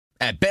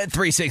At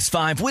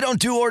Bet365, we don't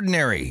do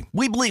ordinary.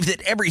 We believe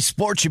that every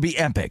sport should be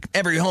epic.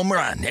 Every home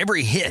run,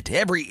 every hit,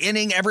 every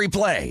inning, every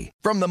play.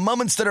 From the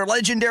moments that are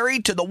legendary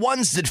to the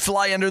ones that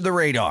fly under the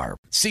radar.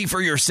 See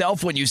for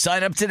yourself when you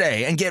sign up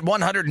today and get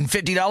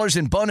 $150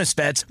 in bonus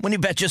bets when you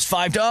bet just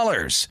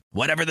 $5.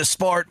 Whatever the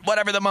sport,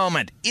 whatever the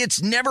moment,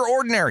 it's never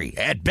ordinary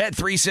at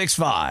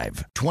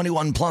Bet365.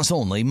 21 plus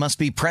only. Must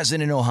be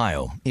present in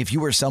Ohio. If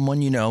you or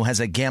someone you know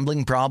has a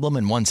gambling problem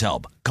and wants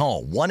help,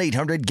 call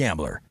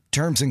 1-800-GAMBLER.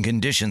 Terms and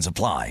conditions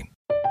apply.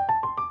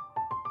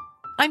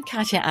 I'm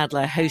Katya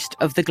Adler, host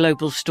of The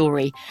Global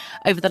Story.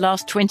 Over the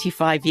last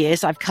 25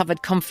 years, I've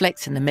covered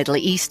conflicts in the Middle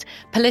East,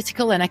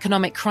 political and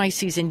economic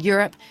crises in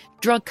Europe,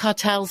 drug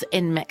cartels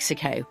in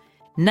Mexico.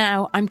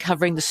 Now I'm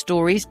covering the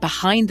stories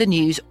behind the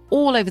news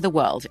all over the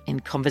world in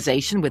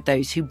conversation with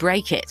those who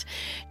break it.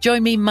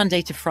 Join me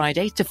Monday to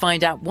Friday to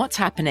find out what's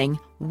happening,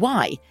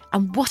 why,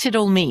 and what it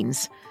all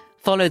means.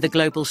 Follow The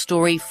Global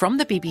Story from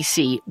the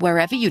BBC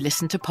wherever you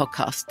listen to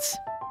podcasts.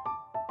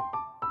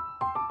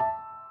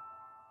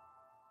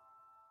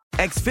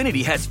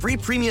 Xfinity has free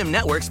premium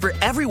networks for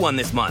everyone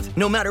this month,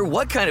 no matter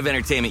what kind of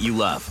entertainment you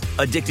love.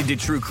 Addicted to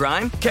true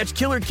crime? Catch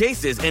killer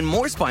cases and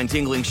more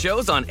spine-tingling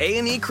shows on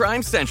A&E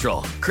Crime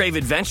Central. Crave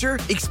adventure?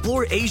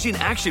 Explore Asian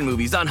action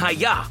movies on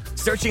Hi-YAH.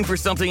 Searching for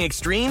something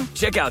extreme?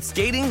 Check out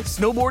skating,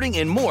 snowboarding,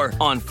 and more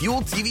on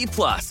Fuel TV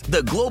Plus,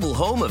 the global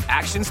home of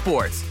action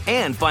sports.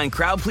 And find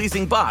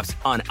crowd-pleasing bops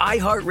on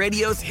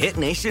iHeartRadio's Hit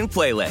Nation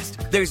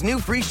playlist. There's new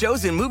free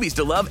shows and movies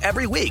to love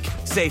every week.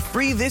 Say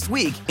free this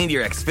week in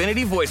your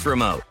Xfinity voice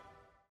remote.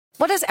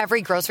 What does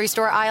every grocery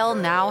store aisle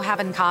now have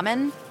in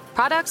common?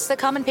 Products that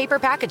come in paper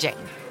packaging.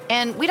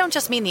 And we don't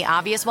just mean the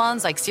obvious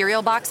ones like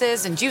cereal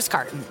boxes and juice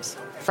cartons.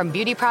 From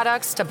beauty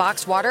products to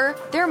boxed water,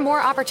 there are more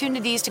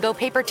opportunities to go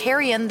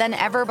papertarian than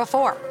ever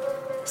before.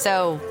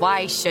 So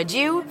why should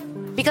you?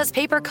 Because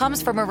paper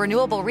comes from a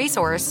renewable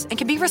resource and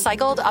can be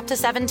recycled up to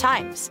 7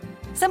 times.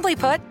 Simply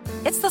put,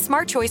 it's the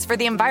smart choice for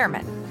the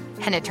environment.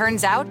 And it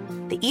turns out,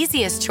 the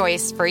easiest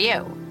choice for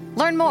you.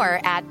 Learn more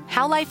at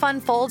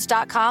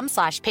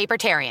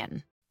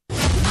howlifeunfolds.com/papertarian.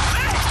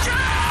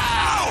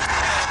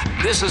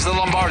 This is the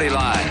Lombardi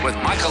Line with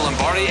Michael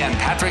Lombardi and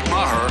Patrick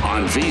Maher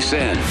on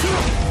VSiN.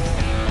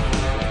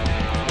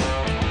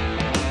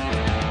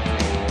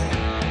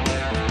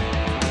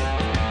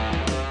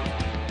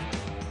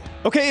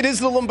 Okay, it is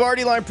the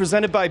Lombardi Line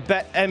presented by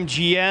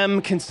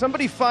BetMGM. Can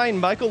somebody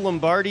find Michael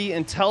Lombardi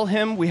and tell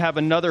him we have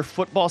another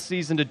football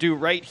season to do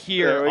right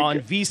here on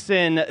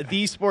VSiN,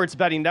 the Sports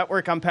Betting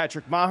Network? I'm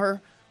Patrick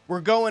Maher.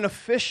 We're going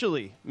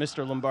officially,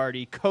 Mr.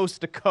 Lombardi, coast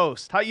to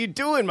coast. How you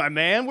doing, my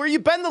man? Where you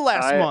been the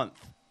last month?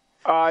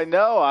 I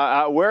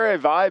know. Where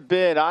have I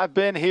been? I've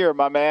been here,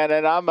 my man,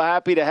 and I'm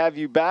happy to have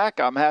you back.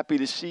 I'm happy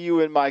to see you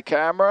in my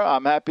camera.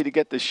 I'm happy to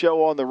get the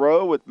show on the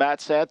road with Matt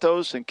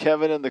Santos and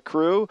Kevin and the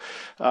crew.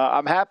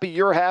 I'm happy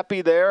you're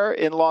happy there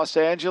in Los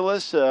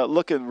Angeles,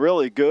 looking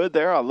really good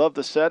there. I love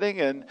the setting,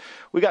 and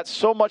we got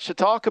so much to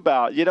talk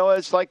about. You know,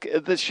 it's like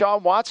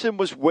Deshaun Watson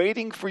was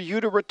waiting for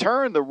you to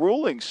return, the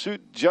ruling.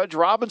 Judge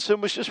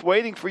Robinson was just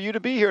waiting for you to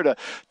be here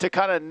to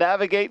kind of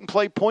navigate and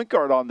play point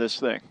guard on this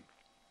thing.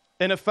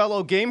 And a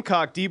fellow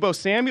Gamecock, Deebo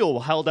Samuel,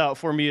 held out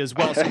for me as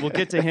well, so we'll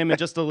get to him in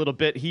just a little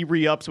bit. He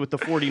re-ups with the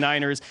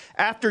 49ers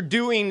after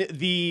doing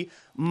the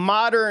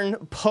modern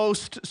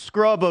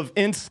post-scrub of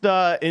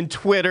Insta and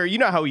Twitter. You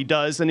know how he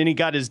does, and then he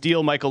got his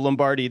deal, Michael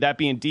Lombardi, that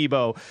being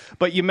Deebo.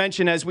 But you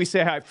mentioned, as we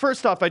say hi,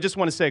 first off, I just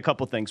want to say a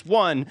couple things.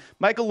 One,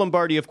 Michael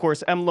Lombardi, of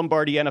course, M.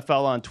 Lombardi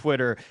NFL on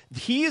Twitter.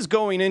 He is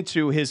going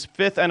into his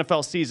 5th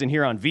NFL season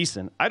here on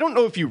VSiN. I don't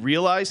know if you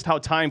realized how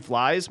time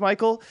flies,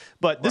 Michael,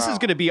 but this is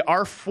going to be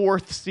our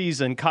 4th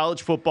season,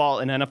 college football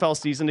and NFL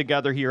season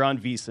together here on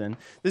VSiN.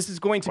 This is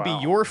going to be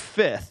your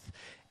 5th.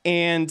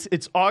 And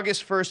it's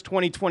August 1st,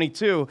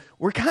 2022.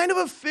 We're kind of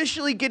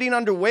officially getting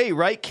underway,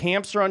 right?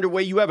 Camps are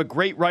underway. You have a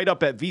great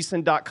write-up at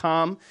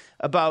vsin.com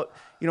about,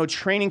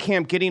 training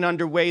camp getting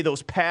underway,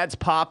 those pads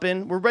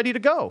popping. We're ready to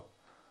go.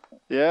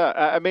 Yeah,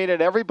 I mean,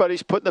 and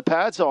everybody's putting the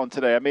pads on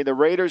today. I mean, the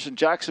Raiders in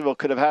Jacksonville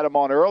could have had them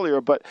on earlier,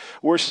 but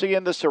we're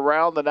seeing this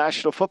around the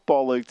National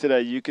Football League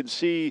today. You can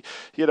see,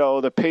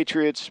 the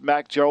Patriots,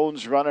 Mac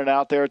Jones running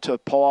out there to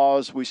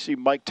applause. We see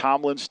Mike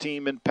Tomlin's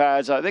team in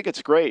pads. I think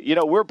it's great.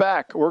 We're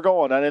back. We're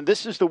going. And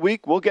this is the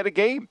week we'll get a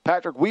game.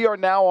 Patrick, we are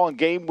now on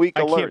game week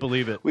alert. I can't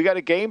believe it. We got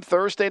a game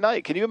Thursday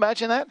night. Can you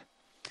imagine that?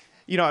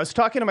 I was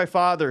talking to my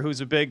father,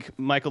 who's a big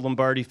Michael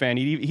Lombardi fan.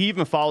 He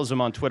even follows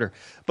him on Twitter.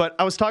 But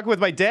I was talking with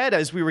my dad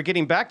as we were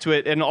getting back to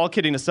it, and all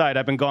kidding aside,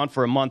 I've been gone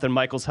for a month, and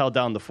Michael's held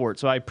down the fort,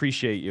 so I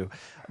appreciate you.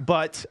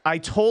 But I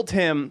told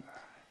him,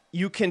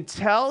 you can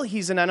tell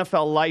he's an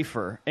NFL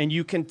lifer, and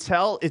you can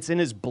tell it's in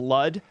his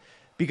blood,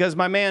 because,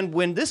 my man,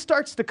 when this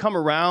starts to come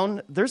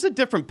around, there's a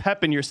different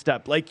pep in your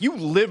step. Like, you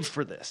live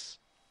for this.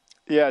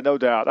 Yeah, no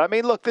doubt. I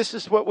mean, look, this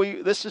is why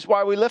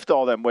we lift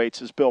all them weights,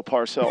 as Bill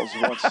Parcells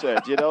once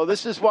said.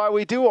 This is why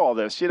we do all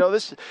this.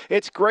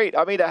 It's great.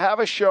 I mean, to have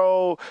a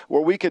show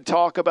where we can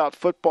talk about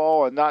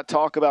football and not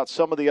talk about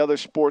some of the other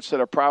sports that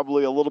are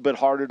probably a little bit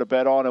harder to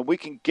bet on, and we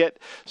can get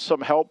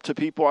some help to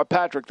people.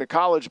 Patrick, the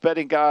college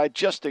betting guide,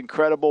 just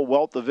incredible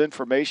wealth of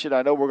information.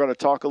 I know we're going to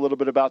talk a little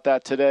bit about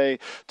that today,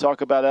 talk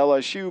about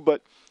LSU,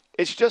 but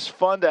it's just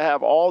fun to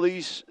have all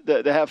these,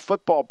 to have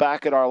football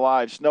back in our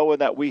lives, knowing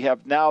that we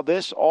have now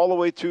this all the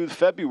way through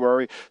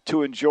February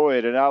to enjoy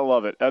it, and I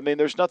love it. I mean,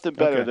 there's nothing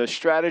better. Okay. The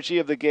strategy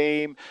of the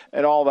game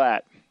and all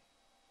that.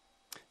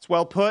 It's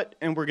well put,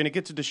 and we're going to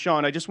get to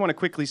Deshaun. I just want to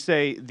quickly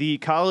say the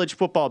college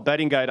football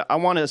betting guide, I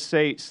want to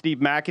say Steve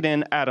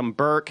McAdam, Adam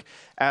Burke,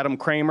 Adam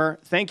Kramer,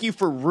 thank you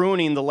for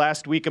ruining the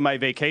last week of my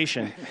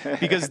vacation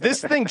because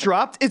this thing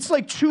dropped. It's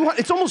like 200,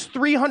 it's almost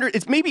 300.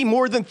 It's maybe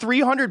more than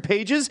 300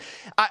 pages.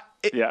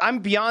 I'm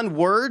beyond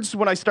words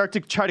when I start to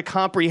try to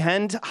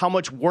comprehend how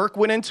much work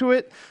went into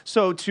it.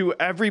 So to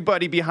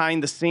everybody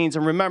behind the scenes,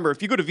 and remember,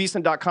 if you go to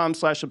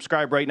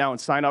vsin.com/subscribe right now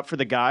and sign up for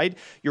the guide,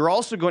 you're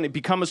also going to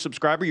become a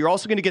subscriber. You're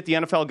also going to get the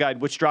NFL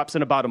guide, which drops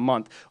in about a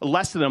month,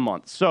 less than a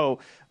month. So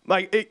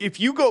if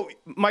you go,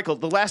 Michael,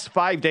 the last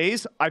 5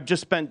 days, I've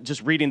just spent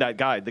just reading that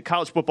guide. The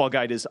college football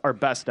guide is our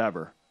best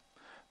ever.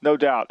 No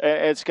doubt.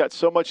 It's got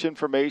so much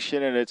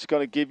information, and it's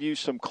going to give you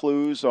some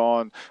clues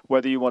on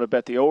whether you want to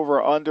bet the over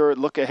or under,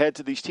 look ahead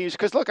to these teams.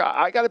 Because, look,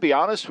 I got to be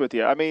honest with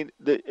you. I mean,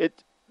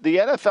 the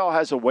NFL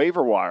has a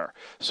waiver wire,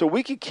 so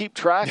we can keep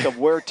track of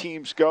where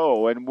teams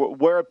go and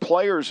where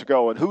players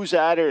go and who's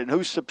added and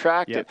who's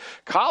subtracted. Yep.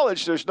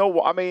 College, there's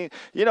no – I mean,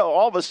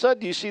 all of a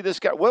sudden you see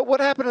this guy. What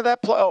happened to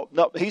that player? Oh,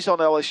 no, he's on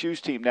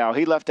LSU's team now.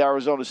 He left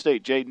Arizona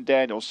State, Jaden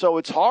Daniels. So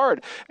it's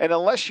hard. And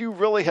unless you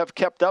really have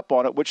kept up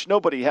on it, which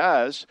nobody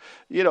has,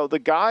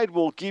 the guide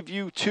will give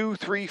you 2,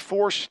 3,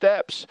 4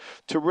 steps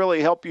to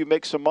really help you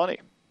make some money.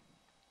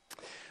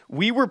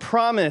 We were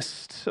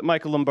promised,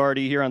 Michael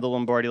Lombardi here on the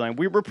Lombardi line,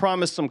 we were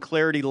promised some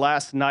clarity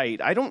last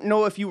night. I don't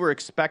know if you were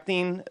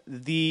expecting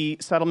the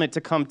settlement to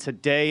come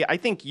today. I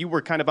think you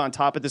were kind of on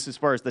top of this as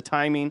far as the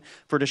timing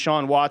for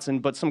Deshaun Watson,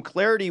 but some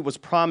clarity was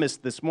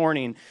promised this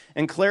morning,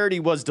 and clarity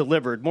was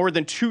delivered. More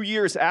than 2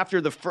 years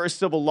after the first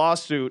civil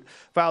lawsuit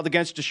filed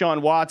against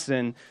Deshaun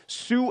Watson,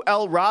 Sue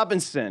L.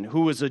 Robinson,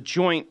 who was a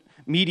joint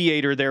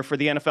mediator there for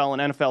the NFL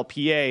and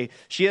NFLPA,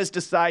 she has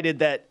decided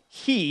that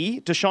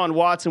Deshaun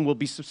Watson, will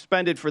be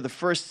suspended for the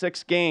first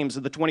 6 games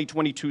of the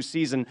 2022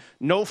 season.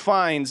 No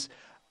fines.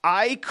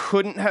 I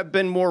couldn't have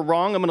been more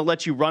wrong. I'm going to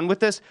let you run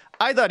with this.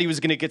 I thought he was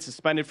going to get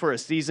suspended for a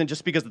season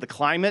just because of the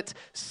climate.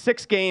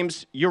 6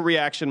 games. Your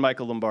reaction,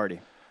 Michael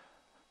Lombardi.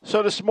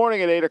 So this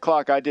morning at 8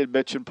 o'clock, I did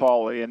Mitch and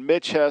Paulie, and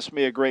Mitch asked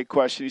me a great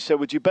question. He said,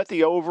 would you bet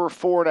the over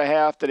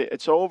 4.5 that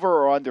it's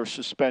over or under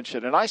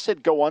suspension? And I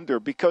said go under,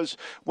 because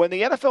when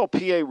the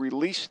NFLPA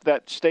released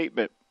that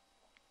statement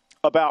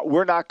about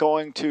we're not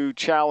going to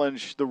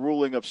challenge the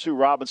ruling of Sue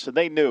Robinson,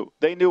 they knew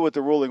what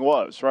the ruling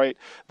was, right?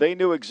 They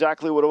knew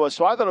exactly what it was.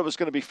 So I thought it was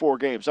going to be 4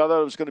 games. I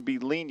thought it was going to be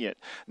lenient.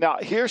 Now,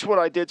 here's what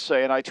I did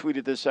say, and I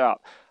tweeted this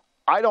out.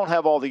 I don't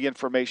have all the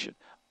information.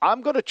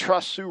 I'm going to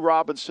trust Sue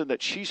Robinson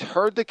that she's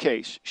heard the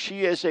case.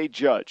 She is a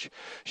judge.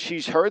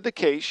 She's heard the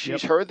case.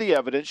 She's heard the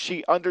evidence.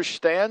 She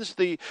understands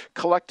the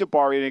collective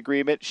bargaining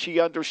agreement. She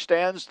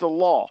understands the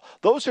law.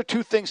 Those are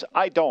 2 things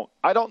I don't.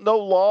 I don't know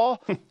law.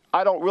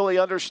 I don't really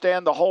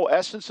understand the whole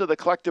essence of the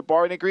collective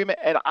bargaining agreement,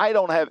 and I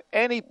don't have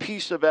any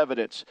piece of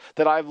evidence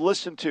that I've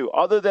listened to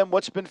other than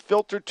what's been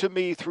filtered to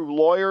me through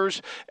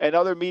lawyers and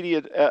other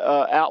media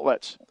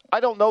outlets. I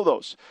don't know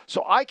those.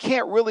 So I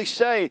can't really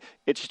say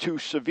it's too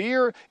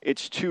severe,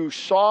 it's too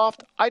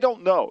soft. I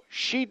don't know.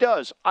 She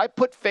does. I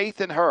put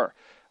faith in her.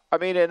 I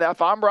mean, and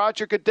if I'm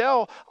Roger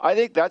Goodell, I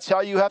think that's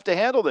how you have to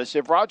handle this.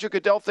 If Roger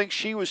Goodell thinks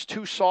she was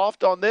too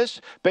soft on this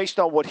based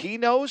on what he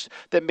knows,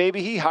 then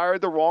maybe he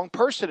hired the wrong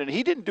person and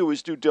he didn't do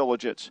his due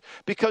diligence.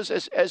 Because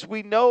as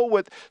we know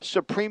with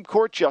Supreme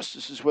Court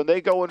justices, when they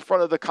go in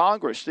front of the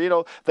Congress,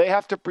 they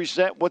have to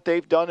present what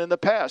they've done in the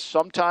past.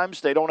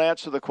 Sometimes they don't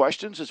answer the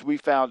questions, as we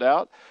found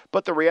out.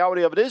 But the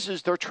reality of it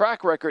is their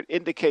track record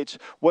indicates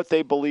what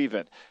they believe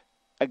in.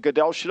 And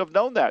Goodell should have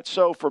known that.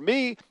 So for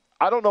me,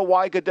 I don't know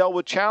why Goodell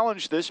would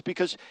challenge this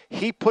because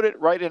he put it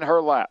right in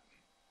her lap.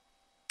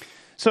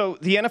 So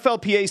the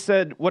NFLPA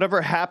said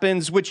whatever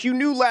happens, which you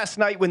knew last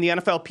night when the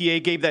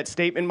NFLPA gave that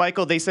statement,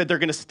 Michael, they said they're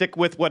going to stick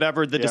with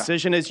whatever the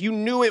decision is. You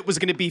knew it was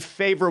going to be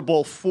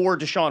favorable for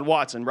Deshaun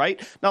Watson,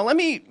 right? Now, let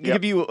me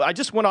give you, I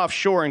just went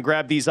offshore and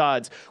grabbed these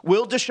odds.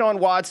 Will his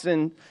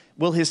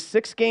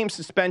 6-game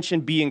suspension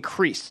be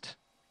increased?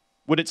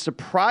 Would it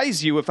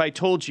surprise you if I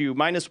told you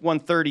minus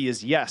 130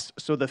 is yes?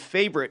 So the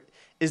favorite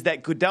is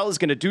that Goodell is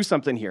going to do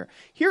something here.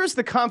 Here's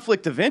the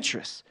conflict of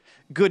interest.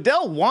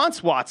 Goodell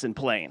wants Watson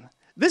playing.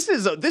 This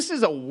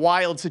is a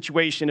wild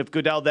situation if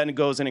Goodell then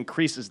goes and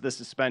increases the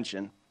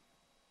suspension.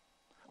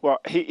 Well,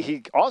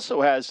 he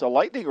also has a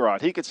lightning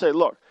rod. He could say,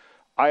 look,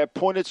 I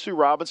appointed Sue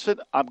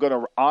Robinson. I'm going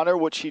to honor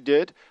what she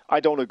did.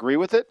 I don't agree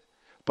with it.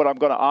 but I'm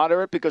going to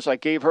honor it because I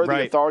gave her the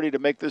Right. authority to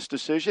make this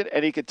decision.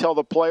 And he can tell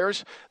the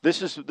players,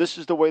 this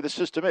is the way the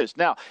system is.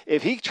 Now,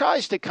 if he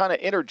tries to kind of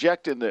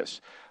interject in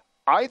this,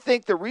 I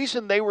think the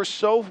reason they were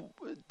so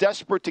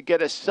desperate to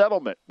get a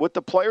settlement with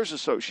the Players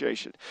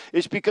Association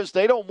is because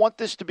they don't want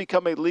this to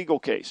become a legal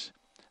case.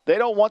 They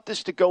don't want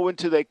this to go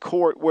into the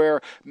court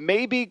where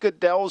maybe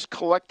Goodell's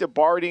collective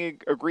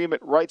bargaining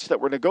agreement rights that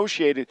were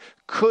negotiated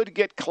could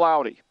get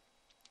cloudy.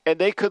 And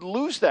they could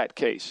lose that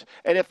case.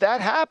 And if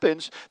that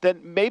happens, then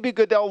maybe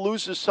Goodell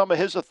loses some of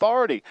his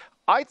authority.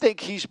 I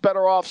think he's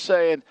better off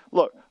saying,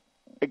 look,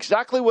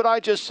 exactly what I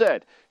just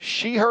said.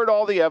 She heard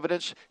all the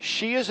evidence.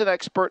 She is an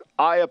expert.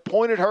 I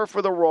appointed her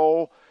for the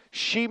role.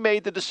 She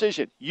made the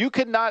decision. You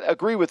cannot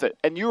agree with it,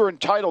 and you're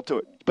entitled to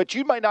it. But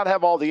you might not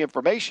have all the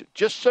information,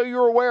 just so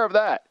you're aware of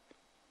that.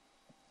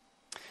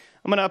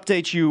 I'm going to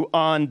update you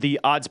on the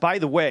odds. By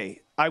the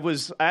way, I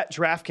was at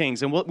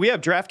DraftKings, and we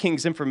have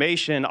DraftKings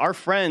information. Our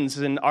friends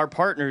and our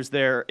partners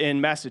there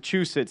in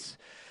Massachusetts,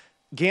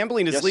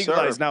 gambling is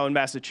legalized now in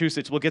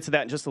Massachusetts. We'll get to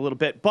that in just a little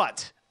bit.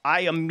 But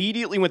I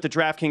immediately went to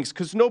DraftKings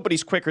because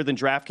nobody's quicker than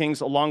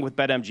DraftKings along with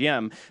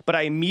BetMGM. But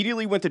I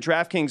immediately went to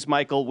DraftKings,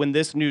 Michael, when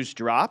this news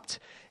dropped.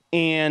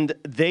 And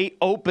they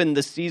opened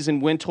the season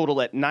win total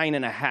at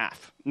 9.5.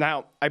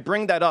 Now, I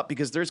bring that up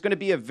because there's going to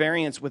be a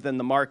variance within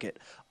the market.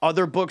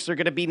 Other books are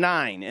going to be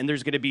 9, and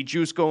there's going to be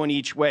juice going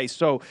each way.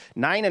 So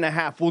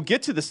 9.5. We'll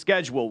get to the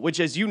schedule,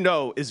 which, as you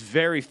know, is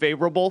very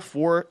favorable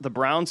for the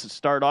Browns to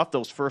start off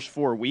those first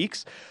 4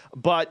 weeks.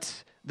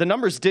 But the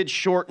numbers did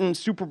shorten.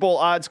 Super Bowl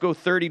odds go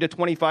 30 to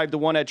 25 to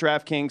 1 at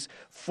DraftKings,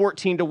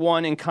 14 to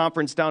 1 in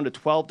conference, down to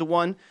 12 to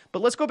 1.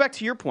 But let's go back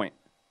to your point.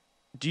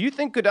 Do you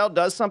think Goodell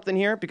does something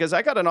here? Because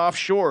I got an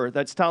offshore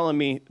that's telling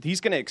me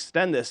he's going to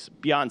extend this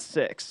beyond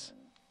 6.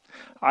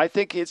 I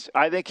think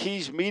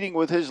he's meeting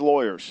with his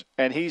lawyers,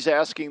 and he's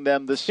asking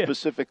them this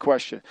specific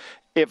question.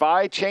 If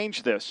I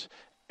change this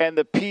and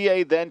the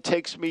PA then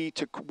takes me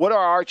to – what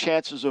are our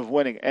chances of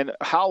winning, and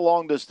how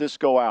long does this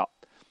go out?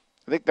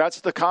 I think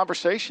that's the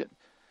conversation.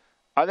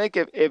 I think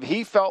if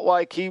he felt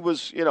like he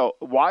was,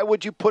 why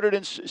would you put it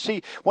in –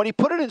 see, when he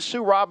put it in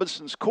Sue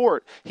Robinson's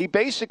court, he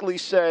basically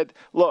said,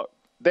 look,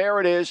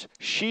 there it is.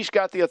 She's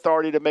got the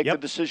authority to make the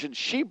decision.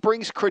 She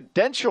brings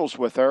credentials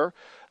with her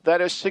that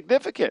is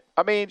significant.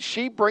 I mean,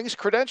 she brings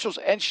credentials,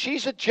 and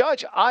she's a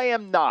judge. I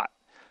am not.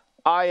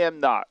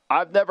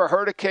 I've never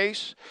heard a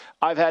case.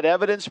 I've had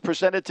evidence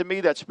presented to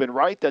me that's been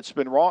right, that's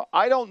been wrong.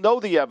 I don't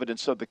know the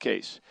evidence of the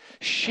case.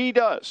 She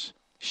does.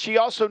 She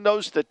also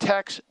knows the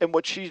text and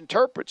what she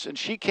interprets, and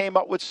she came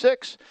up with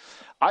 6.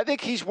 I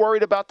think he's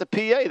worried about the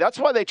PA. That's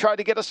why they tried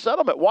to get a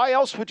settlement. Why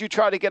else would you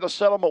try to get a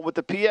settlement with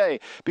the PA?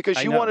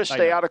 Because you want to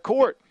stay out of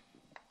court.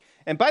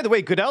 And by the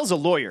way, Goodell's a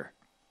lawyer.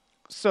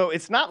 So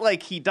it's not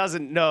like he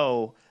doesn't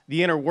know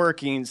the inner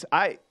workings.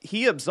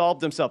 He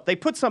absolved himself. They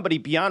put somebody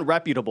beyond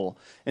reputable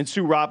in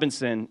Sue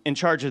Robinson in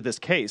charge of this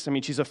case. I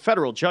mean, she's a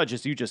federal judge,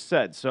 as you just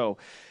said. So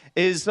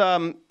is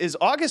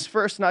August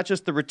 1st not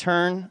just the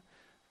return,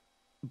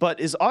 but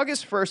is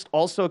August 1st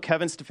also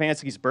Kevin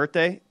Stefanski's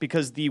birthday?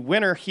 Because the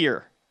winner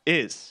here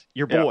is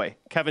your boy,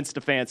 Kevin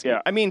Stefanski.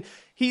 Yeah. I mean,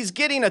 he's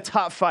getting a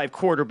top 5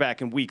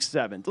 quarterback in week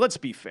 7. Let's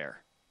be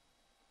fair.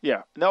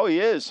 Yeah, no, he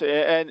is,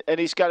 and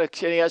he's got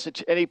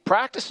and he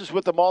practices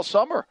with them all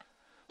summer,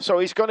 so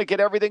he's going to get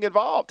everything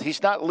involved.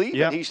 He's not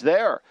leaving; he's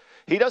there.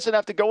 He doesn't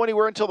have to go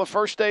anywhere until the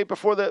first day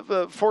before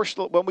the first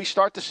when we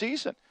start the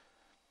season.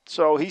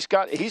 So he's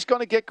going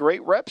to get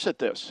great reps at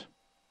this.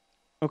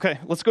 Okay,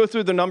 let's go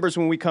through the numbers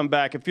when we come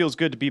back. It feels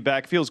good to be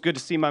back. It feels good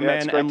to see my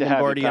man M.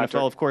 Lombardi,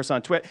 NFL, of course,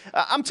 on Twitter.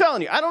 I'm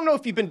telling you, I don't know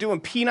if you've been doing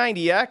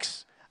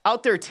P90X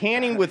out there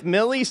tanning with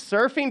Millie,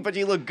 surfing, but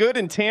you look good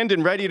and tanned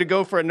and ready to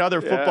go for another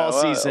football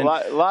season.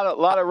 A lot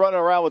of running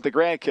around with the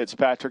grandkids,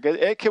 Patrick.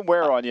 It can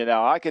wear on you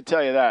now. I can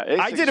tell you that.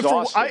 I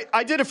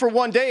did it for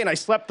one day, and I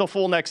slept the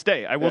full next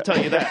day. I will tell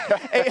you that.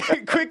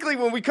 Hey, quickly,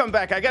 when we come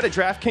back, I got a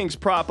DraftKings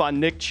prop on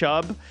Nick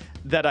Chubb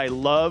that I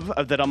love,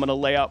 that I'm going to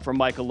lay out for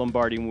Michael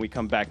Lombardi when we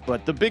come back.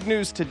 But the big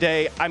news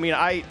today,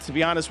 to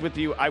be honest with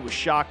you, I was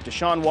shocked.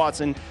 Deshaun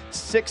Watson,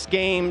 6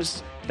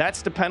 games.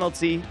 That's the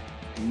penalty.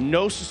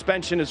 No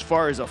suspension as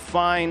far as a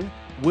fine.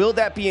 Will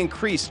that be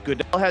increased?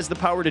 Goodell has the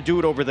power to do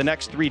it over the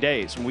next 3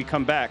 days. When we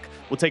come back,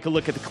 we'll take a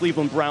look at the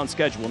Cleveland Browns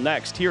schedule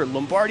next here,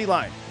 Lombardi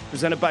Line,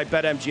 presented by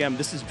BetMGM.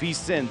 This is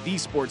VSiN, the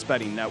Sports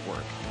Betting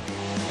Network.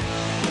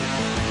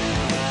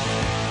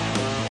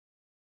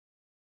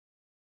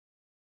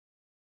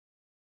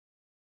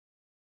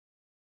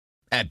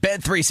 At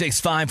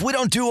Bet365, we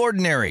don't do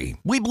ordinary.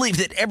 We believe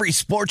that every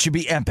sport should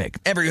be epic.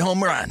 Every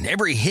home run,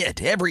 every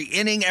hit, every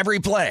inning, every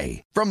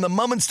play. From the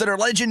moments that are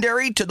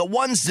legendary to the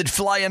ones that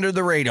fly under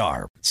the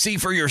radar. See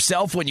for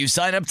yourself when you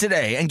sign up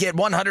today and get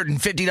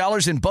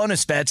 $150 in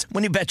bonus bets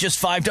when you bet just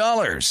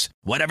 $5.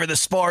 Whatever the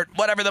sport,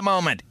 whatever the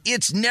moment,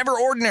 it's never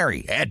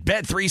ordinary at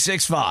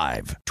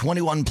Bet365.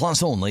 21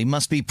 plus only.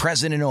 Must be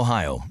present in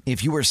Ohio.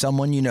 If you or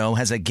someone you know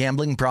has a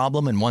gambling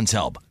problem and wants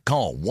help,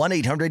 call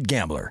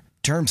 1-800-GAMBLER.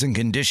 Terms and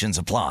conditions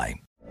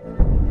apply.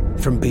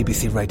 From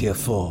BBC Radio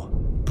 4,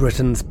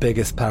 Britain's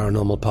biggest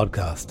paranormal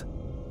podcast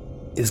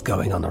is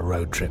going on a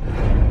road trip.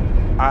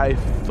 I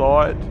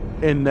thought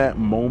in that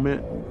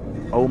moment,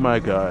 oh my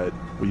God,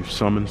 we've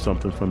summoned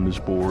something from this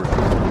board.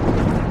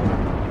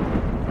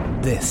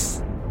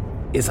 This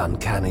is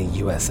Uncanny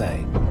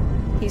USA.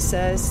 He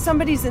says,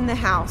 somebody's in the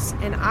house,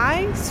 and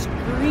I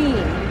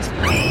screamed.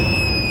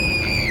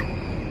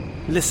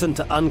 Listen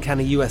to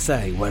Uncanny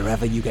USA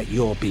wherever you get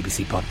your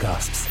BBC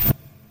podcasts,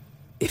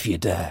 if you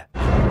dare.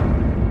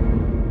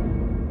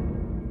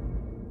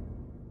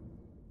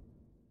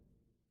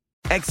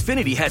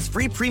 Xfinity has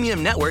free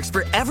premium networks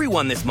for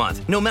everyone this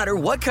month, no matter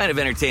what kind of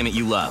entertainment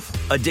you love.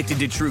 Addicted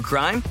to true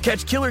crime?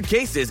 Catch killer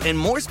cases and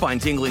more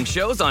spine-tingling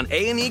shows on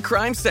A&E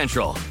Crime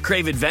Central.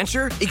 Crave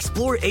adventure?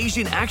 Explore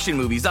Asian action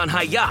movies on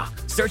Hi-YAH.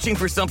 Searching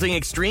for something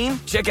extreme?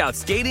 Check out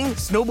skating,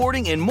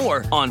 snowboarding, and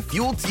more on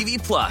Fuel TV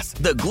Plus,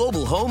 the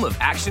global home of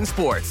action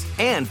sports.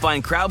 And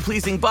find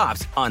crowd-pleasing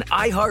bops on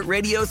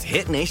iHeartRadio's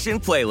Hit Nation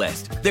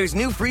playlist. There's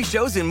new free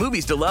shows and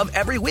movies to love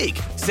every week.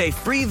 Say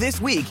free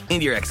this week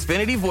in your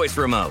Xfinity voice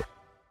remote.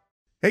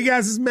 Hey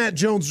guys, this is Matt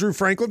Jones, Drew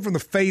Franklin from the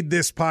Fade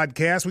This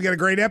podcast. We got a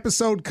great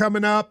episode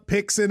coming up,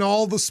 picks in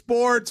all the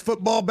sports,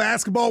 football,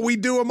 basketball, we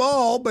do them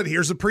all, but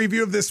here's a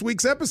preview of this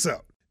week's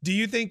episode. Do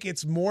you think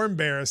it's more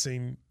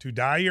embarrassing to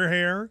dye your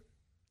hair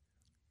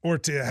or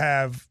to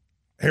have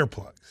hair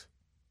plugs?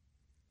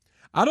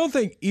 I don't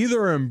think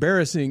either are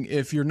embarrassing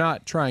if you're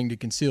not trying to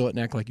conceal it and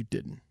act like you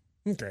didn't.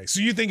 Okay,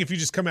 so you think if you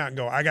just come out and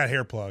go, I got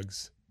hair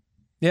plugs.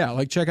 Yeah,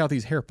 like check out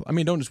these hair plugs. I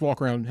mean, don't just walk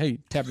around, hey,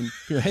 tapping,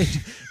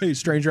 hey,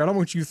 stranger, I don't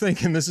want you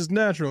thinking this is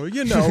natural.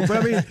 You know, but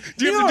I mean,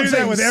 do you have to do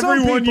that with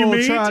everyone you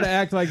meet? Try to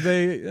act like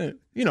they,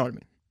 you know what I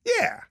mean?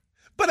 Yeah.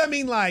 But I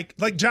mean, like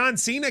John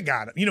Cena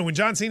got it. You know, when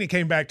John Cena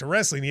came back to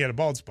wrestling, he had a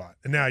bald spot,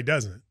 and now he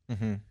doesn't.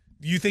 Mm-hmm.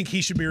 You think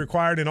he should be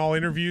required in all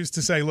interviews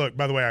to say, look,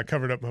 by the way, I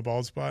covered up my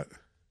bald spot?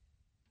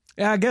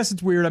 Yeah, I guess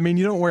it's weird. I mean,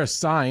 you don't wear a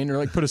sign or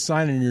like put a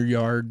sign in your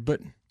yard, but.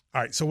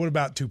 All right, so what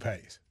about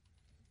toupees?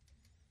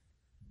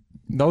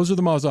 Those are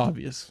the most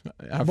obvious.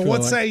 But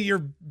let's say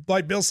you're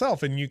like Bill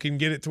Self and you can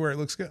get it to where it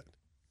looks good.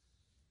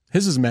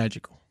 His is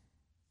magical.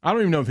 I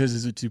don't even know if his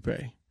is a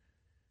toupee.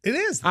 It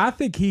is. I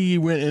think he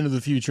went into the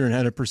future and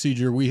had a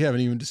procedure we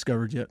haven't even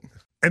discovered yet.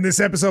 And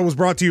this episode was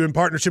brought to you in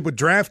partnership with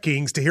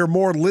DraftKings. To hear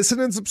more, listen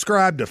and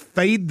subscribe to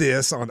Fade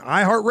This on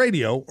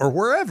iHeartRadio or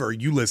wherever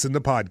you listen to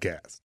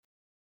podcasts.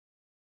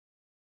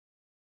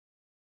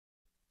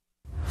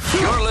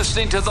 You're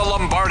listening to The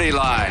Lombardi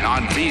Line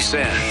on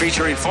VSiN,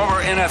 featuring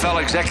former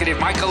NFL executive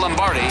Michael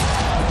Lombardi.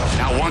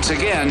 Now, once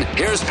again,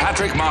 here's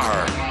Patrick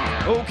Maher.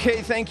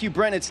 Okay, thank you,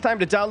 Brent. It's time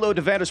to download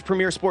Nevada's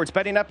premier sports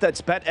betting app.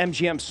 That's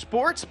BetMGM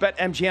Sports.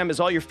 BetMGM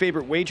is all your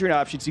favorite wagering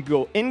options. You can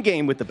go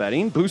in-game with the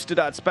betting, boosted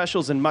odds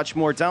specials, and much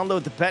more.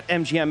 Download the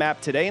BetMGM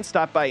app today and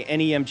stop by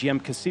any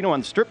MGM casino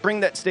on the Strip.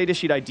 Bring that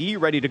state-issued ID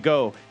ready to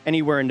go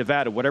anywhere in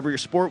Nevada. Whatever your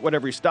sport,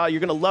 whatever your style,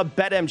 you're going to love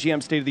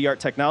BetMGM state-of-the-art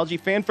technology,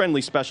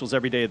 fan-friendly specials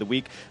every day of the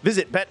week.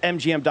 Visit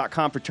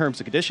BetMGM.com for terms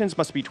and conditions.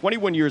 Must be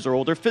 21 years or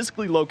older,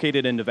 physically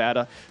located in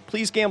Nevada.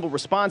 Please gamble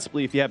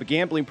responsibly. If you have a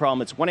gambling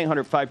problem, it's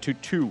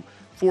 1-800-522-4700.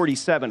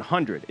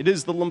 It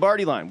is the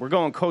Lombardi Line. We're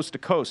going coast to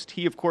coast.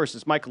 He, of course,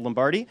 is Michael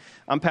Lombardi.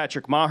 I'm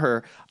Patrick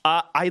Maher.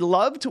 I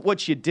loved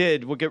what you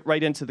did. We'll get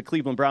right into the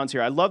Cleveland Browns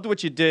here. I loved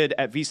what you did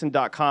at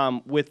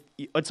VSiN.com with,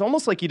 it's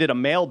almost like you did a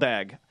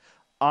mailbag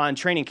on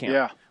training camp.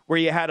 Yeah. Where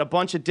you had a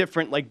bunch of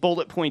different like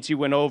bullet points you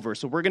went over.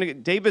 So we're going to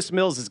Davis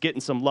Mills is getting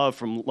some love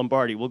from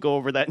Lombardi. We'll go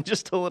over that in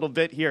just a little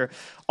bit here.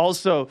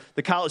 Also,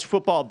 the college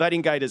football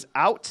betting guide is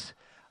out.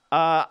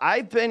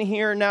 I've been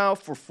here now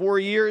for 4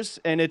 years,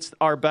 and it's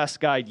our best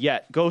guide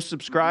yet. Go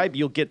subscribe.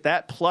 You'll get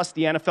that, plus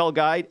the NFL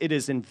guide. It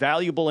is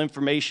invaluable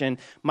information.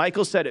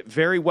 Michael said it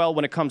very well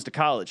when it comes to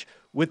college.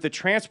 With the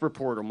transfer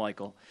portal,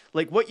 Michael,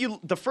 like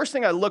the first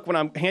thing I look when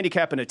I'm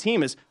handicapping a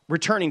team is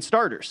returning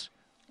starters.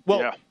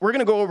 Well, We're going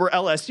to go over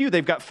LSU.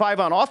 They've got 5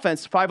 on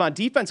offense, 5 on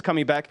defense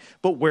coming back,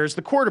 but where's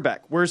the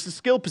quarterback? Where's the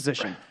skill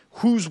position?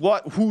 Who's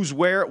what, who's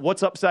where,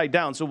 what's upside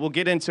down. So we'll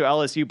get into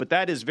LSU, but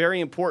that is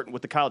very important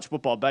with the college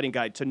football betting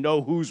guide to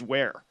know who's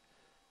where.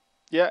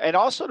 Yeah, and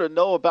also to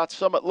know about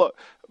look,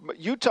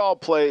 Utah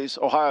plays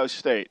Ohio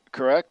State,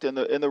 correct, in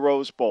the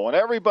Rose Bowl, and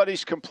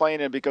everybody's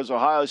complaining because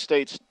Ohio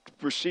State's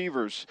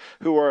receivers,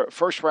 who are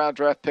first-round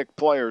draft pick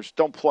players,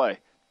 don't play.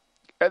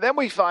 And then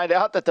we find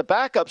out that the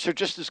backups are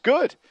just as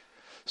good.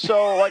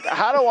 So, like,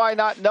 how do I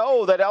not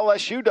know that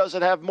LSU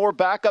doesn't have more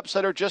backups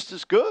that are just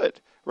as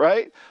good?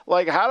 Right?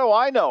 Like, how do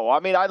I know? I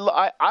mean,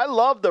 I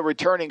love the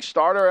returning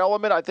starter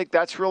element. I think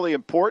that's really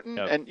important.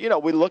 Yep. And,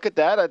 we look at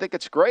that. I think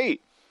it's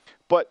great.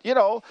 But,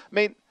 I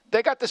mean,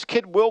 they got this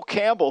kid, Will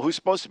Campbell, who's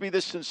supposed to be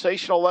this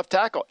sensational left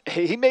tackle.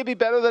 He may be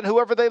better than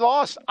whoever they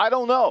lost. I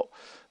don't know.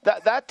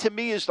 That to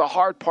me, is the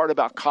hard part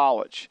about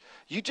college.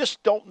 You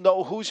just don't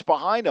know who's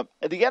behind them.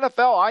 In the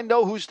NFL, I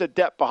know who's the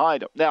depth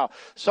behind them. Now,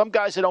 some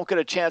guys that don't get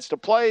a chance to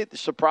play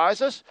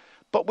surprise us,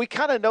 but we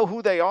kind of know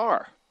who they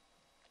are.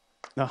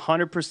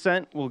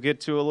 100%. We'll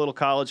get to a little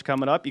college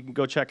coming up. You can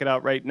go check it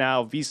out right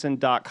now,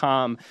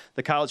 vsin.com,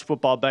 the college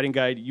football betting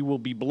guide. You will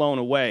be blown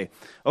away.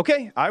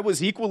 Okay, I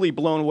was equally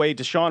blown away.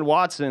 Deshaun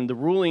Watson, the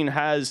ruling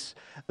has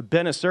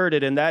been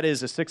asserted, and that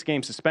is a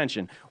 6-game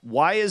suspension.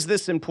 Why is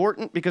this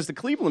important? Because the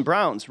Cleveland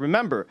Browns,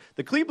 remember,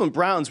 the Cleveland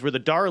Browns were the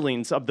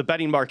darlings of the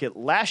betting market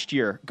last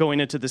year going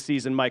into the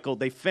season, Michael.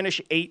 They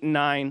finished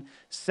 8-9,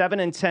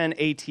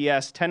 7-10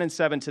 ATS,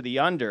 10-7 to the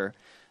under.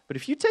 But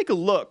if you take a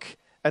look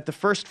at the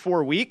first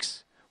 4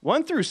 weeks,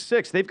 1 through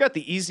 6, they've got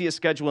the easiest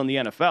schedule in the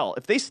NFL.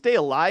 If they stay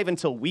alive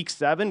until week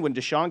 7 when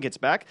Deshaun gets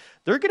back,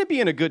 they're going to be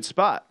in a good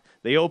spot.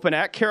 They open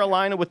at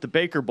Carolina with the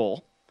Baker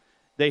Bowl.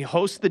 They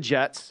host the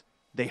Jets.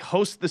 They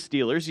host the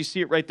Steelers. You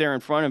see it right there in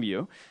front of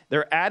you.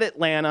 They're at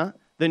Atlanta,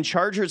 then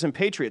Chargers and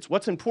Patriots.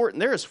 What's important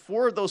there is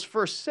 4 of those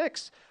first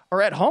 6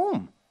 are at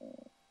home.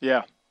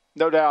 Yeah.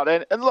 No doubt.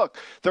 And look,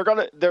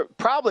 they're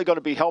probably going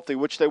to be healthy,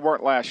 which they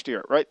weren't last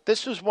year, right?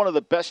 This is one of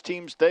the best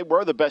teams. They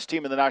were the best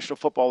team in the National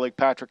Football League,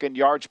 Patrick, in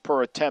yards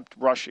per attempt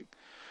rushing.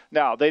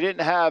 Now, they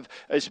didn't have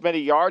as many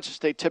yards as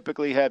they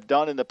typically have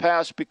done in the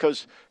past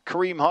because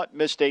Kareem Hunt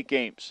missed 8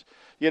 games.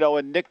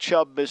 And Nick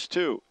Chubb missed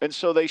 2. And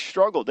so they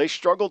struggled. They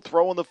struggled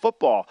throwing the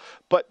football.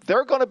 But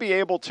they're going to be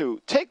able to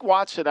take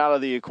Watson out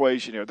of the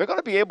equation here. They're going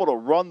to be able to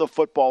run the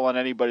football on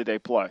anybody they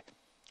play.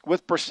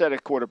 With Brissett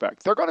at quarterback,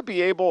 they're going to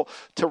be able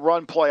to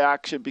run play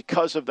action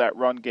because of that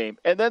run game.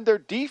 And then their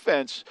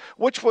defense,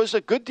 which was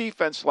a good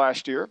defense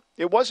last year,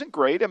 it wasn't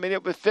great. I mean,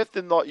 it was 5th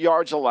in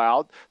yards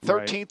allowed,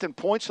 13th in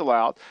points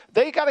allowed.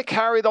 They got to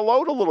carry the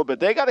load a little bit.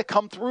 They got to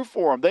come through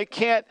for them. They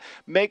can't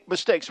make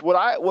mistakes.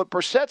 What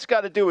Brissett's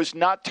got to do is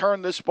not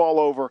turn this ball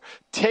over,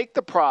 take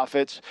the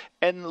profits,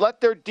 and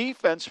let their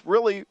defense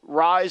really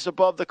rise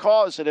above the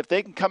cause. And if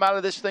they can come out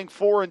of this thing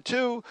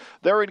 4-2,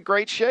 they're in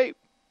great shape.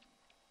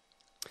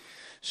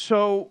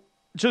 So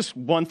just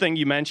one thing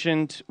you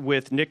mentioned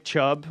with Nick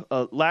Chubb.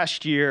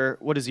 Last year,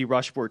 what does he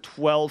rush for?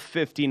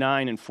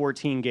 12.59 in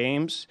 14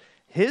 games.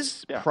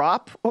 His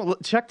prop,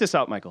 check this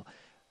out, Michael.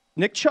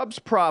 Nick Chubb's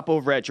prop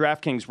over at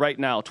DraftKings right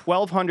now,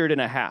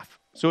 1,200.5.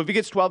 So if he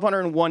gets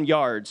 1,201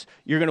 yards,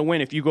 you're going to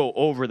win if you go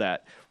over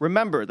that.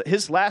 Remember,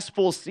 his last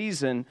full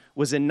season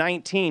was in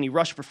 19. He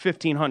rushed for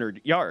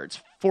 1,500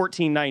 yards,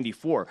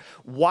 1,494.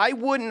 Why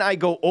wouldn't I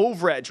go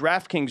over at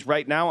DraftKings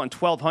right now on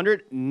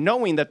 1,200,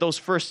 knowing that those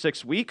first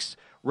 6 weeks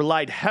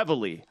relied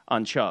heavily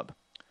on Chubb?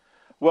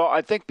 Well,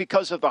 I think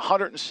because of the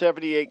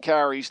 178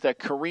 carries that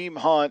Kareem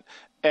Hunt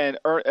and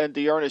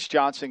Dearness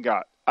Johnson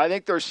got. I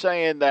think they're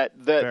saying that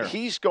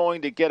he's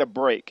going to get a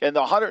break. And the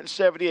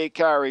 178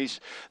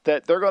 carries,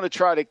 that they're going to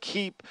try to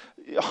keep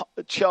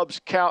Chubb's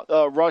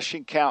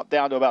rushing count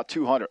down to about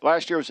 200.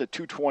 Last year was at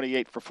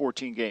 228 for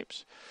 14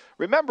 games.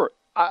 Remember,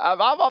 I've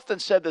often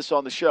said this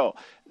on the show.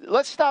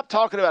 Let's stop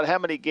talking about how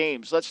many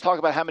games. Let's talk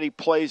about how many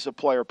plays a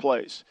player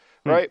plays,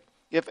 right?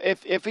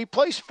 If he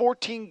plays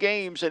 14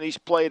 games and he's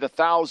played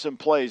 1,000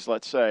 plays,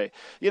 let's say,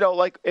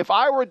 like if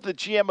I were the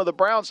GM of the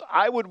Browns,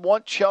 I would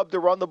want Chubb to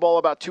run the ball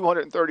about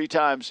 230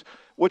 times,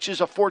 which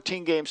is a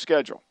 14-game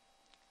schedule,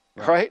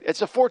 right?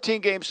 It's a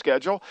 14-game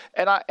schedule,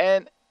 and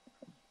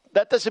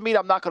that doesn't mean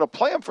I'm not going to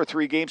play him for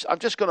 3 games. I'm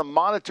just going to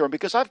monitor him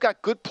because I've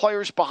got good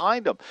players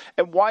behind him.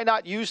 And why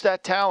not use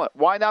that talent?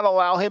 Why not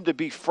allow him to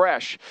be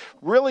fresh,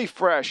 really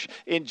fresh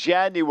in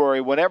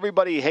January when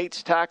everybody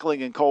hates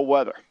tackling in cold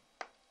weather?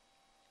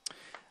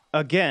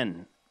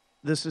 Again,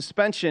 the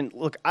suspension,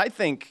 look, I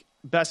think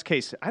best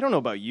case, I don't know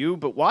about you,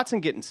 but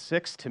Watson getting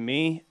 6 to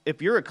me, if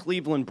you're a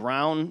Cleveland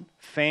Brown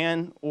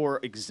fan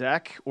or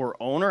exec or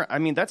owner, I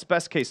mean, that's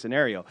best case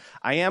scenario.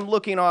 I am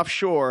looking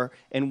offshore,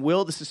 and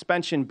will the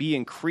suspension be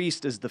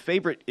increased as the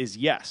favorite is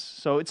yes.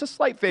 So it's a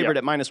slight favorite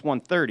at minus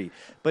 130.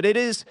 But it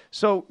is,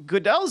 so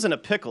Goodell's in a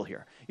pickle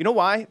here. You know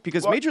why?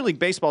 Because Major League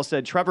Baseball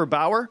said Trevor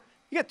Bauer,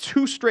 you got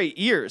 2 straight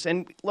years.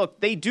 And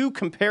look, they do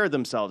compare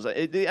themselves.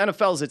 The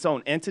NFL is its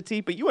own entity,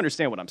 but you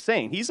understand what I'm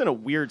saying. He's in a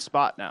weird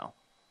spot now.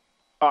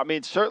 I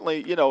mean,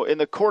 certainly, in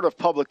the court of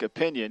public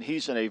opinion,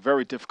 he's in a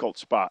very difficult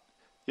spot.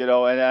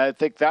 And I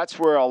think that's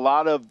where a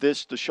lot of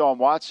this Deshaun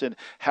Watson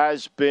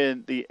has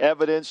been. The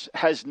evidence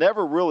has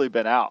never really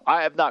been out.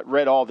 I have not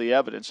read all the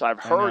evidence. I've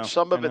heard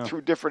some of it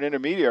through different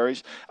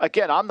intermediaries.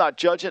 Again, I'm not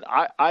judging.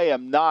 I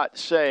am not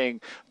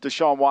saying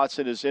Deshaun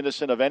Watson is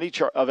innocent of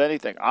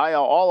anything.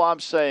 All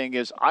I'm saying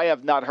is I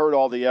have not heard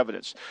all the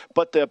evidence.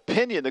 But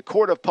the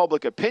court of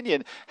public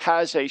opinion,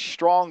 has a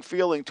strong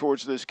feeling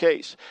towards this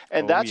case.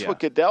 And that's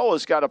what Goodell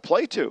has got to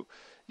play to.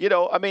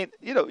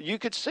 You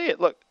could see it.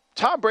 Look,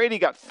 Tom Brady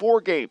got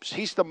 4 games.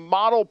 He's the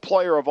model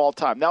player of all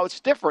time. Now, it's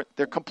different.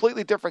 They're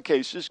completely different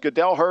cases.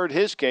 Goodell heard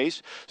his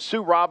case.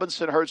 Sue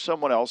Robinson heard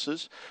someone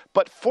else's.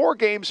 But 4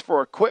 games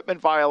for equipment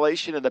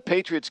violation, and the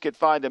Patriots get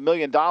fined $1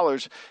 million.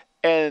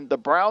 And the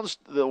Browns,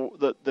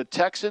 the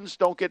Texans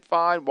don't get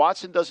fined.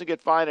 Watson doesn't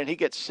get fined, and he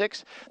gets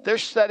 6.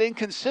 There's that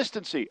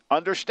inconsistency,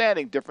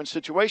 understanding different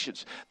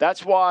situations.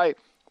 That's why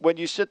when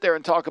you sit there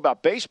and talk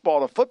about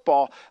baseball to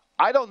football,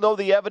 I don't know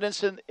the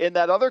evidence in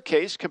that other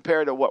case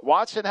compared to what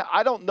Watson.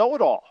 I don't know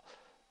it all.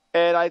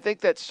 And I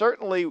think that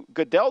certainly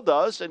Goodell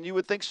does, and you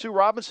would think Sue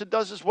Robinson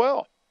does as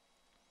well.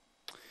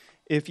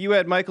 If you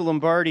had Michael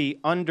Lombardi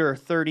under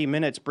 30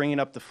 minutes bringing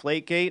up the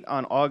Deflategate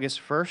on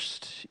August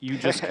 1st, you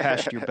just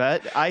cashed your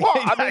bet. Come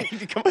on,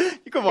 it's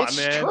man.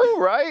 It's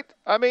true, right?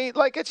 I mean,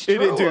 like, it's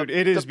true.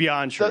 It is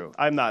beyond true.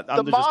 I'm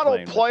the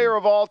model player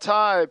of all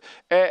time,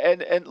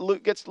 and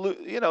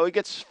he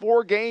gets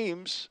 4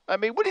 games. I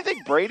mean, what do you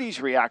think Brady's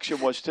reaction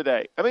was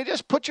today? I mean,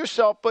 just put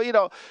yourself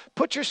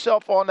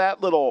on that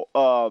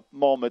little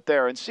moment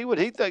there and see what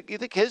you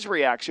think his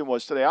reaction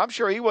was today. I'm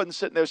sure he wasn't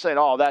sitting there saying,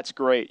 "Oh, that's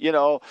great,"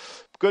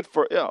 good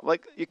for,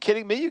 like, you're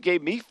kidding me? You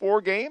gave me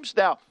 4 games?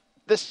 Now,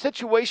 the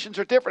situations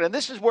are different, and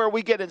this is where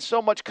we get in so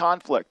much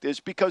conflict, is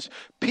because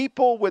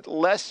people with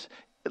less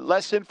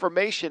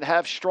information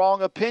have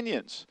strong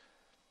opinions.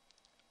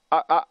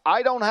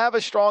 I don't have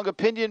a strong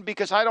opinion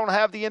because I don't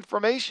have the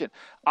information.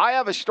 I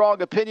have a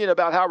strong opinion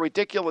about how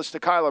ridiculous the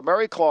Kyler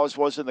Murray clause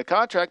was in the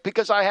contract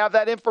because I have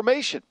that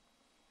information.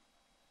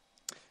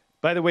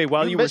 By the way,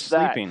 while you were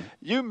sleeping.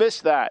 You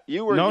missed that.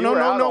 You were No.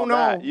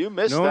 You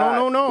missed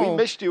that. No. We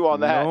missed you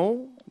on that.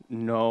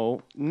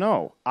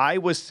 No. I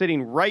was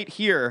sitting right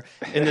here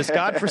in this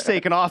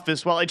godforsaken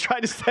office while I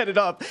tried to set it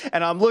up,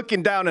 and I'm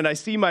looking down and I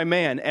see my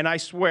man, and I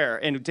swear,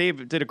 and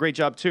Dave did a great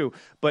job too,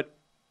 but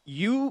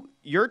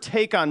your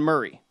take on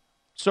Murray.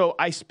 So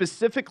I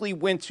specifically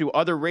went to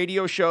other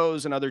radio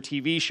shows and other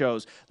TV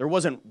shows. There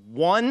wasn't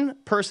one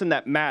person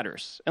that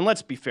matters. And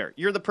let's be fair.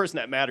 You're the person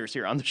that matters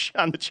here on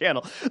the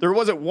channel. There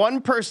wasn't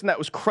one person that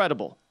was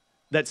credible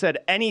that said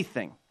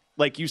anything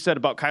like you said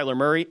about Kyler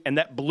Murray, and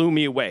that blew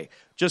me away.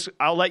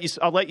 I'll let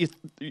you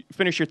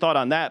finish your thought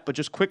on that, but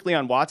just quickly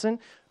on Watson.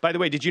 By the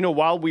way, did you know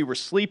while we were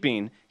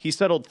sleeping, he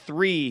settled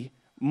 3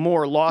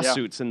 more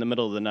lawsuits in the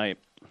middle of the night?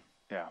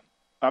 Yeah.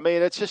 I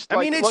mean, it's just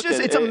like,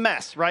 it's a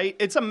mess, right?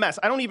 It's a mess.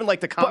 I don't even like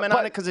to comment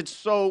on it because it's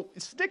so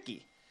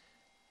sticky.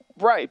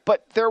 Right,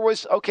 but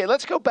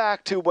let's go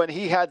back to when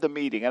he had the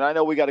meeting, and I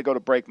know we got to go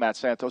to break, Matt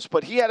Santos,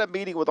 but he had a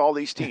meeting with all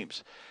these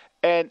teams,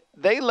 and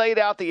they laid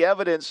out the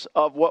evidence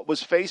of what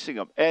was facing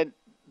them, and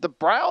the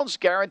Browns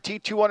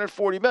guaranteed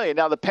 $240 million.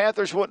 Now, the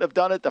Panthers wouldn't have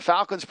done it. The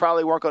Falcons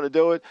probably weren't going to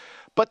do it,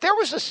 but there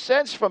was a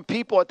sense from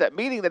people at that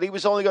meeting that he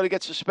was only going to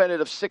get suspended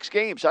of 6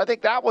 games. I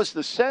think that was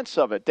the sense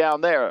of it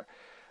down there.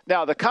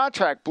 Now, the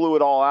contract blew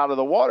it all out of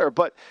the water,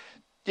 but,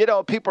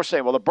 people are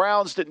saying, well, the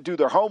Browns didn't do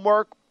their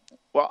homework.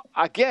 Well,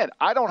 again,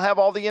 I don't have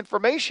all the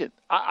information.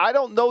 I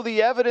don't know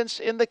the evidence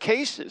in the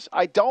cases.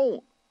 I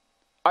don't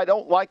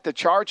like the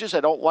charges.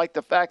 I don't like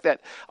the fact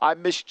that I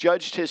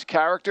misjudged his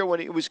character when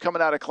he was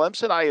coming out of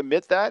Clemson. I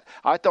admit that.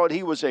 I thought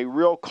he was a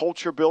real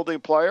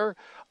culture-building player.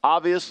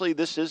 Obviously,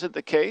 this isn't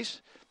the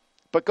case.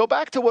 But go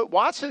back to what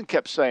Watson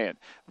kept saying.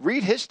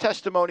 Read his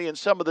testimony in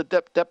some of the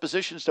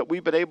depositions that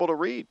we've been able to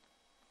read.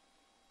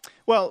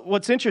 Well,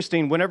 what's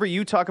interesting, whenever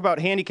you talk about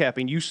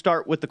handicapping, you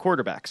start with the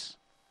quarterbacks.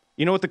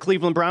 You know what the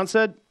Cleveland Browns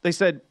said? They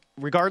said,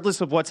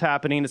 regardless of what's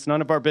happening, it's none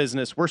of our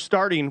business. We're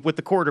starting with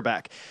the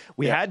quarterback.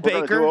 We had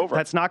Baker.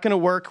 That's not going to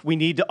work. We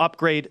need to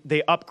upgrade.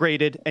 They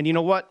upgraded. And you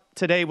know what?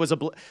 Today was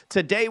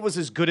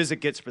as good as it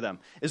gets for them.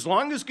 As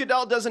long as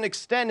Goodell doesn't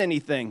extend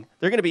anything,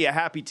 they're going to be a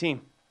happy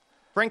team.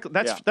 Frankly,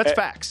 that's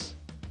facts.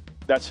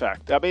 That's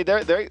fact. I mean,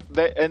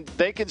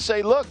 they can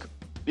say, look,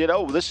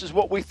 this is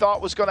what we thought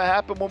was going to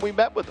happen when we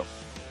met with them.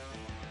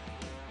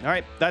 All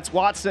right, that's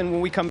Watson.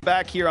 When we come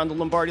back here on the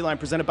Lombardi Line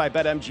presented by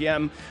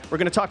BetMGM, we're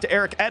going to talk to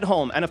Eric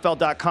Edholm,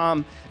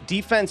 NFL.com.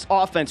 Defense,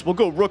 offense. We'll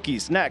go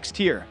rookies next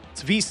here.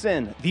 It's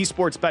VSiN, the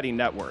Sports Betting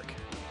Network.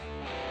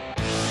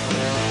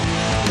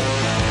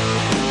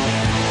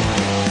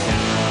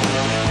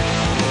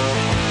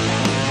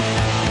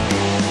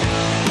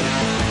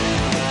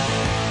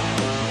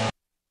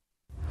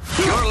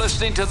 You're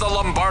listening to the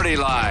Lombardi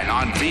Line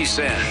on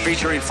VSiN,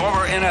 featuring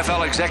former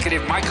NFL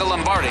executive Michael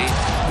Lombardi.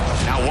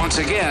 Now, once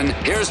again,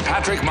 here's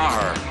Patrick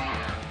Maher.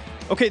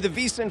 Okay, the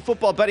VSiN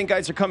football betting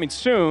guides are coming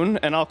soon,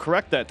 and I'll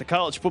correct that. The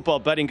college football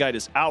betting guide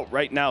is out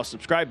right now.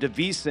 Subscribe to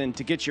VSiN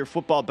to get your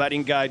football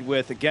betting guide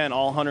with, again,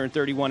 all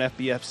 131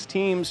 FBS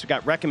teams. We've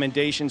got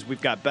recommendations.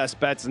 We've got best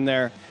bets in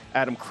there.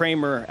 Adam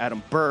Kramer,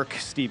 Adam Burke,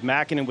 Steve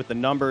Makinen with the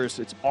numbers.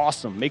 It's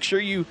awesome. Make sure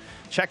you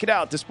check it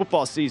out this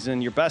football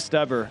season. Your best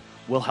ever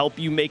will help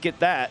you make it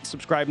that.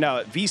 Subscribe now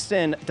at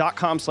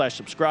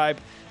vsin.com/subscribe.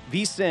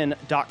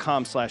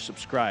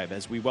 vsin.com/subscribe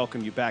as we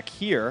welcome you back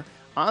here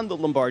on the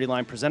Lombardi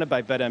Line presented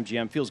by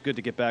BetMGM. Feels good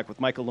to get back with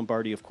Michael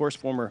Lombardi, of course,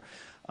 former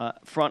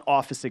front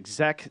office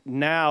exec,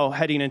 now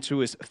heading into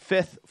his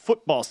 5th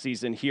football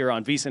season here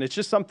on VSiN. It's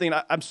just something,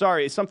 I'm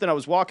sorry, it's something I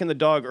was walking the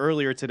dog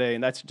earlier today,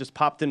 and that's just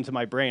popped into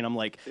my brain. I'm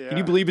like, Can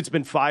you believe it's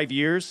been 5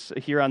 years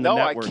here on the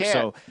network? I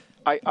can't.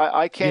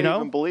 I can't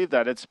even believe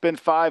that. It's been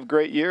 5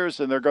 great years,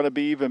 and they're going to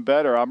be even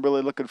better. I'm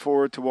really looking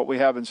forward to what we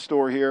have in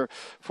store here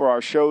for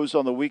our shows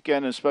on the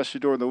weekend, and especially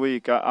during the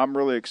week. I'm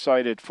really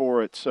excited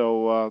for it.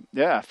 So,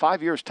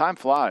 5 years, time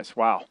flies.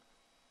 Wow.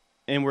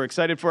 And we're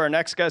excited for our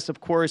next guest,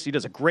 of course. He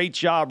does a great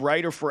job,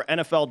 writer for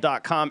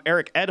NFL.com.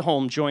 Eric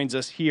Edholm joins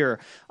us here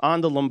on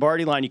the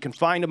Lombardi Line. You can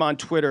find him on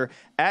Twitter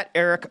at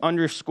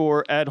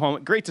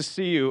Eric_Edholm. Great to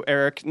see you,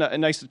 Eric.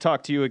 Nice to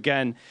talk to you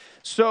again.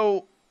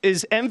 So,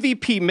 is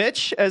MVP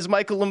Mitch, as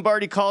Michael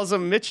Lombardi calls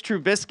him, Mitch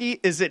Trubisky,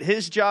 is it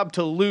his job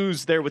to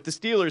lose there with the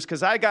Steelers?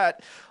 Because I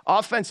got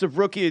offensive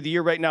rookie of the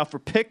year right now for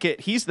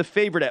Pickett. He's the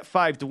favorite at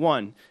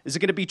 5-1. Is it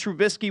going to be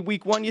Trubisky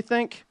week 1, you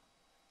think?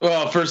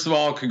 Well, first of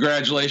all,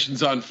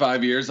 congratulations on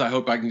 5 years. I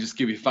hope I can just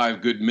give you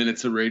 5 good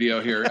minutes of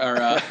radio here,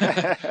 or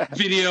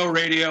video,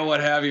 radio,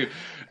 what have you.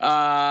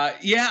 Yeah,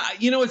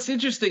 it's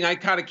interesting. I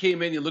kind of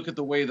came in, you look at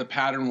the way the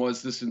pattern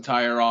was this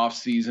entire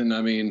offseason.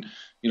 I mean,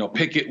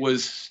 Pickett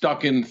was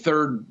stuck in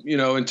third,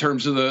 in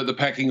terms of the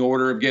pecking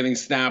order of getting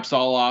snaps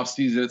all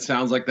offseason. It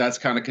sounds like that's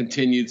kind of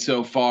continued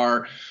so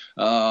far.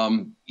 Rudolph,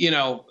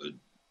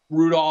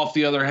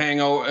 the other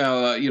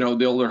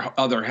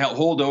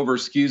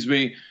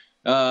holdover,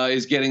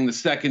 is getting the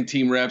second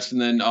team reps,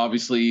 and then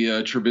obviously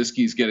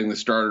Trubisky's getting the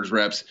starters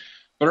reps.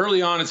 But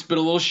early on, it's been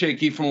a little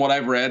shaky from what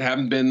I've read.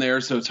 Haven't been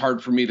there, so it's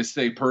hard for me to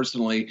say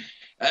personally.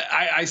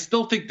 I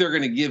still think they're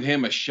going to give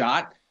him a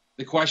shot.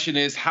 The question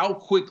is, how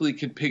quickly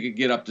can Pickett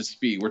get up to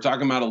speed? We're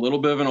talking about a little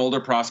bit of an older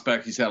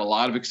prospect. He's had a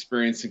lot of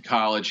experience in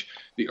college.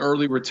 The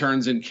early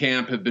returns in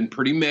camp have been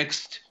pretty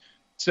mixed.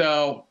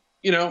 So,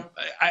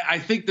 I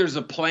think there's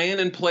a plan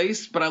in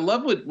place, but I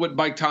love what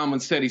Mike Tomlin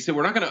said. He said,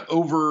 we're not going to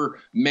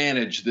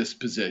over-manage this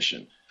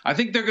position. I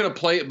think they're going to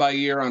play it by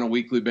ear on a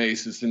weekly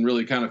basis and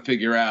really kind of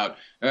figure out,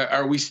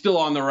 are we still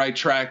on the right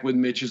track with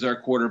Mitch as our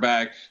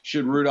quarterback?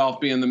 Should Rudolph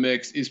be in the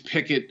mix? Is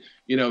Pickett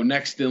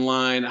next in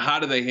line? How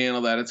do they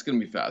handle that? It's going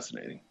to be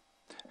fascinating.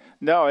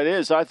 No, it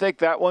is. I think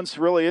that one's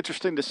really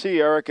interesting to see,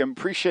 Eric, and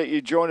appreciate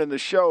you joining the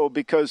show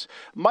because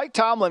Mike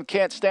Tomlin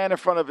can't stand in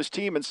front of his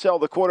team and sell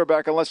the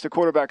quarterback unless the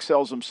quarterback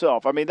sells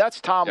himself. I mean,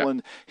 that's Tomlin.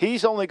 Yep.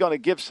 He's only going to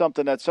give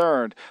something that's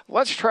earned.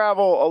 Let's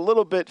travel a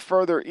little bit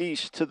further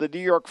east to the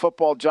New York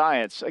Football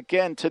Giants.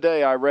 Again,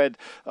 today I read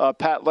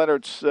Pat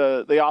Leonard's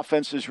the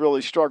offense is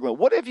really struggling.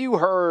 What have you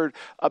heard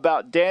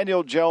about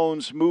Daniel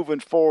Jones moving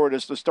forward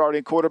as the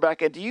starting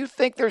quarterback, and do you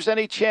think there's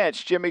any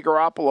chance Jimmy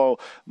Garoppolo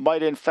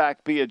might in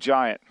fact be a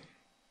Giant?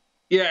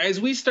 Yeah,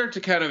 as we start to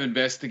kind of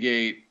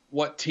investigate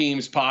what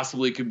teams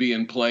possibly could be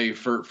in play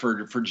for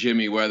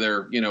Jimmy,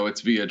 whether,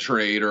 it's via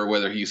trade or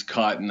whether he's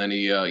cut and then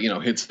he,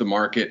 hits the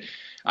market,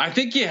 I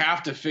think you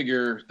have to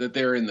figure that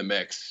they're in the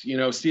mix.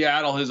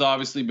 Seattle has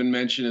obviously been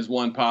mentioned as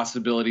one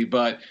possibility,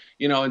 but,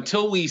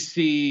 until we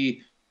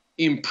see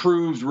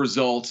improved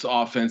results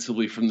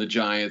offensively from the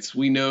Giants,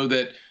 we know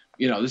that,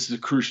 this is a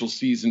crucial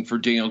season for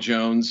Daniel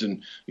Jones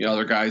and,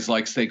 other guys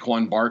like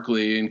Saquon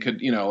Barkley and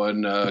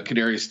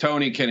Kadarius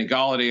Toney, Kenny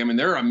Golladay. I mean,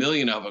 there are a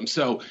million of them.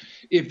 So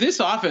if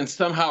this offense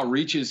somehow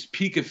reaches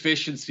peak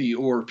efficiency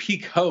or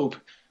peak hope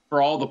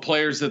for all the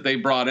players that they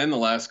brought in the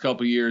last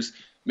couple of years,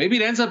 maybe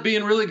it ends up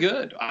being really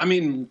good. I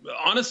mean,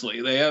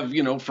 honestly, they have,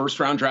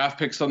 first-round draft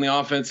picks on the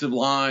offensive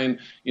line,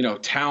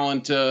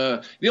 talent.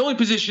 The only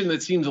position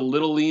that seems a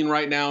little lean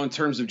right now in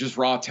terms of just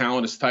raw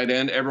talent is tight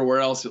end. Everywhere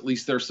else, at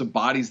least there's some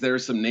bodies there,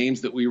 some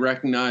names that we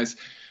recognize.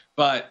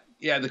 But,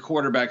 yeah, the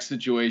quarterback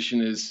situation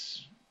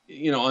is,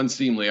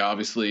 unseemly,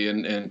 obviously.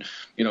 And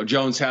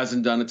Jones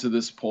hasn't done it to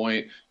this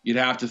point. You'd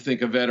have to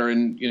think a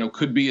veteran,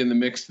 could be in the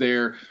mix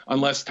there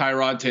unless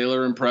Tyrod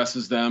Taylor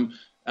impresses them.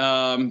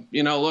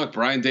 Look,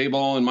 Brian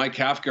Daboll and Mike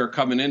Kafka are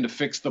coming in to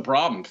fix the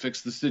problem,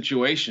 fix the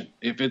situation.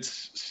 If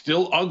it's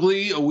still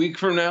ugly a week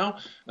from now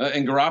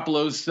and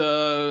Garoppolo's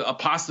a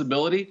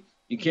possibility,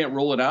 you can't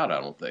rule it out, I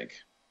don't think.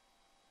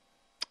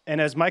 And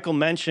as Michael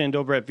mentioned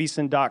over at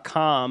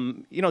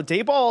VSiN.com,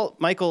 Daboll,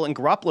 Michael, and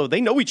Garoppolo,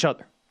 they know each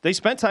other. They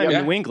spent time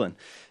in New England.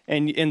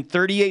 And in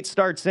 38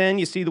 starts in,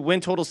 you see the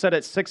win total set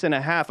at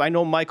 6.5. I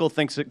know Michael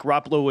thinks that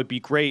Garoppolo would be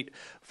great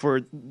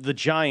for the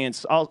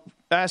Giants. I'll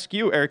ask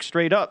you, Eric,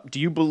 straight up. Do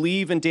you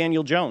believe in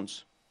Daniel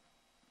Jones?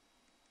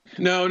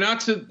 No,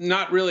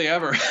 not really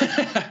ever.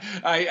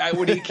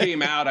 When he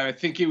came out, I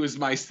think he was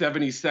my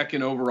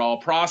 72nd overall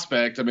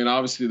prospect. I mean,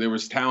 obviously there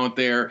was talent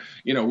there.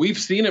 We've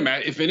seen him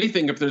if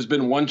anything, if there's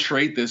been one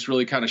trait that's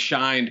really kind of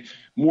shined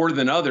more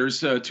than others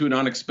to an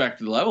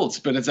unexpected level, it's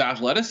been his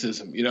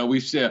athleticism.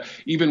 We've seen,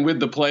 even with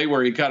the play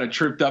where he kind of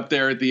tripped up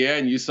there at the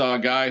end, you saw a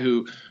guy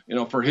who,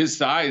 for his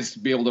size, to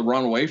be able to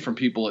run away from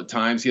people at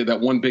times. He had that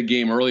one big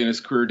game early in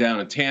his career down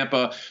in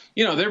Tampa.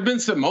 There have been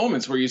some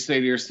moments where you say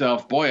to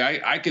yourself,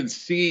 boy, I can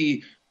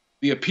see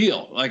the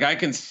appeal. Like, I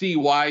can see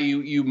why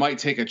you might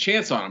take a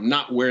chance on him,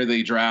 not where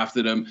they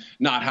drafted him,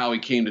 not how he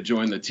came to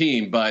join the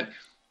team. But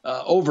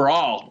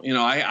overall,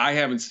 I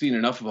haven't seen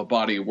enough of a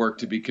body of work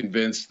to be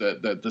convinced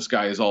that this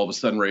guy is all of a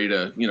sudden ready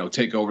to,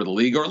 take over the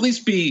league or at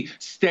least be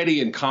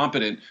steady and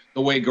competent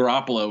the way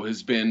Garoppolo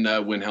has been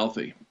when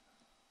healthy.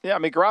 Yeah, I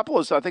mean,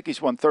 Garoppolo's, I think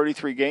he's won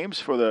 33 games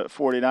for the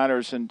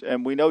 49ers,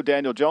 and we know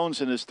Daniel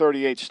Jones in his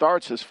 38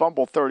 starts has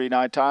fumbled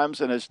 39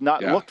 times and has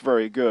not looked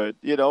very good,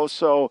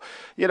 So,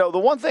 the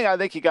one thing I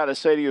think you got to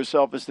say to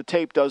yourself is the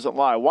tape doesn't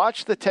lie.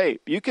 Watch the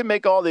tape. You can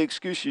make all the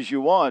excuses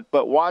you want,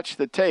 but watch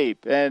the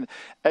tape. And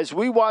as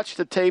we watch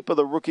the tape of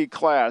the rookie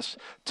class,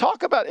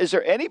 talk about, is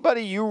there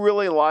anybody you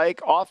really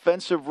like,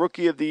 offensive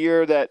rookie of the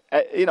year that,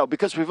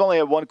 because we've only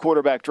had one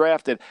quarterback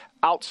drafted,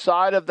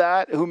 outside of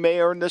that who may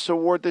earn this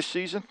award this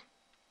season?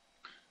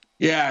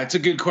 Yeah, it's a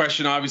good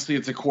question. Obviously,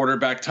 it's a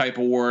quarterback type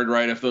award,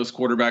 right? If those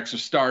quarterbacks are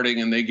starting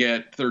and they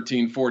get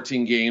 13,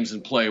 14 games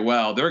and play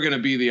well, they're going to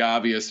be the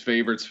obvious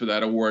favorites for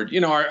that award.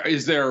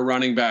 Is there a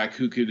running back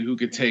who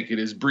could take it?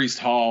 Is Breece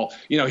Hall?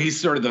 He's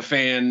sort of the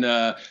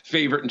fan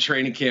favorite in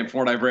training camp. From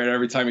what I've read,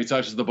 every time he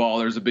touches the ball,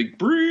 there's a big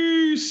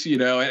Breece,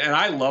 and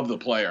I love the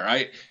player.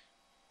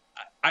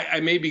 I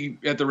may be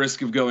at the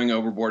risk of going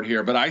overboard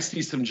here, but I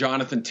see some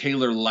Jonathan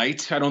Taylor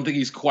light. I don't think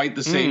he's quite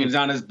the same. He's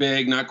not as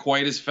big, not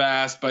quite as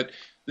fast, but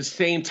the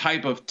same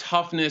type of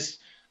toughness,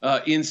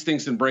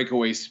 instincts, and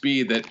breakaway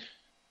speed that,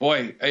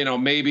 boy,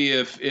 maybe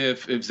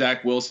if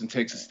Zach Wilson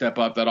takes a step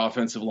up, that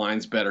offensive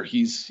line's better.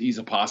 He's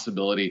a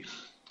possibility.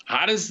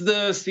 How does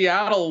the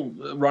Seattle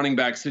running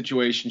back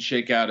situation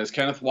shake out? Is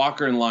Kenneth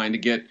Walker in line to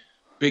get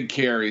big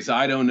carries?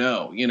 I don't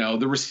know.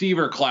 The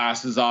receiver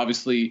class is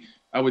obviously,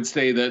 I would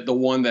say, that the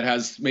one that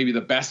has maybe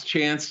the best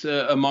chance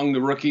among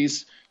the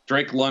rookies.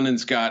 Drake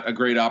London's got a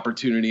great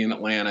opportunity in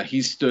Atlanta.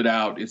 He's stood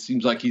out. It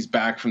seems like he's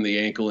back from the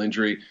ankle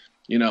injury.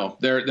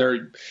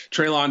 They're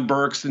Treylon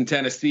Burks in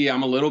Tennessee.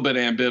 I'm a little bit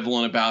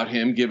ambivalent about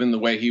him, given the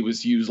way he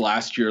was used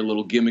last year, a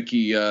little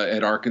gimmicky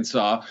at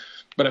Arkansas.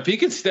 But if he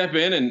could step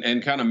in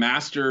and kind of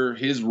master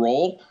his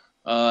role,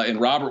 and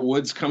Robert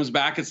Woods comes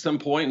back at some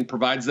point and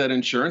provides that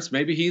insurance,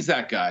 maybe he's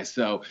that guy.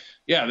 So,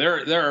 yeah,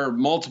 there are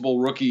multiple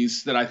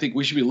rookies that I think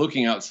we should be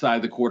looking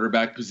outside the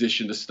quarterback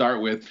position to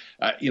start with.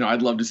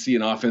 I'd love to see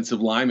an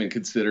offensive lineman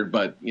considered,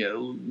 but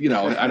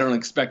I don't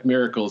expect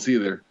miracles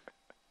either.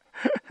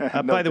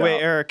 By the way,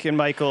 Eric and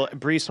Michael,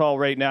 Breece Hall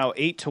right now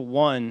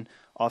 8-1.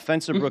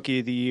 Offensive Rookie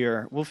of the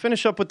Year. We'll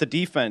finish up with the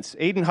defense.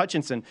 Aiden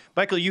Hutchinson.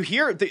 Michael, you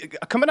hear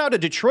coming out of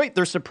Detroit,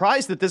 they're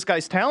surprised that this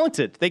guy's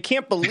talented. They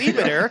can't believe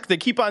it, Eric. They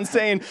keep on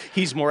saying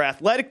he's more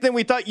athletic than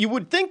we thought. You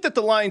would think that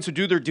the Lions would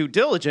do their due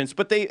diligence,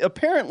 but they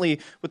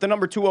apparently, with the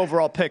number 2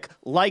 overall pick,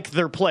 like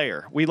their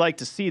player. We like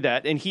to see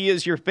that, and he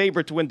is your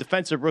favorite to win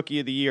Defensive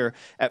Rookie of the Year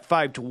at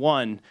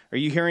 5-1. Are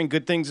you hearing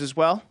good things as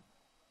well?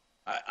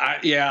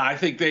 I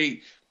think they,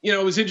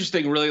 it was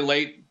interesting really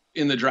late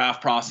in the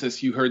draft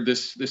process. You heard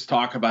this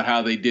talk about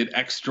how they did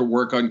extra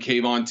work on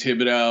Kayvon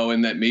Thibodeau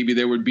and that maybe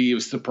there would be a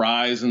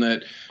surprise and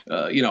that,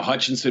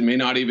 Hutchinson may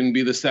not even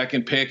be the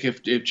second pick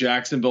if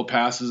Jacksonville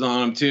passes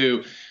on him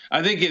too.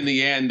 I think in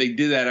the end, they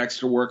did that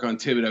extra work on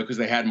Thibodeau because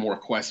they had more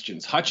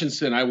questions.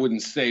 Hutchinson, I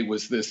wouldn't say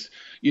was this,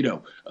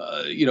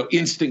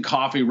 instant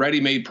coffee,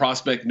 ready-made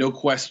prospect, no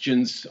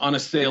questions,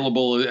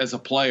 unassailable as a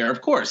player.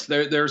 Of course,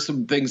 there are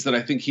some things that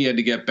I think he had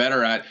to get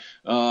better at,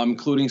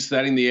 including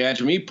setting the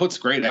edge. I mean, he puts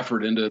great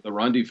effort into the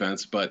run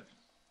defense, but,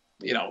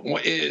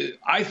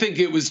 I think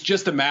it was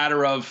just a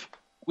matter of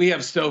we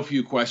have so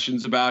few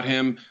questions about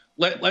him.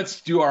 Let's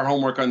do our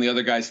homework on the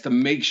other guys to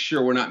make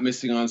sure we're not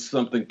missing on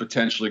something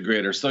potentially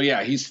greater. So,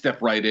 yeah, he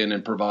stepped right in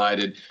and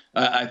provided,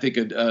 I think,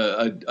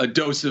 a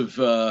dose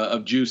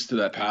of juice to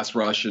that pass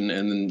rush and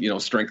then,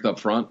 strength up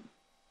front.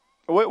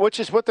 Which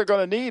is what they're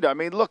going to need. I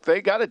mean, look,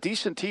 they got a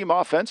decent team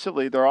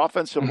offensively. Their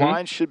offensive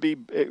line should be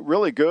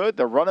really good.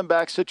 Their running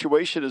back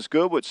situation is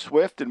good with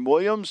Swift and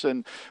Williams,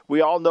 and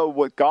we all know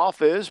what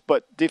Goff is.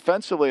 But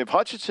defensively, if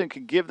Hutchinson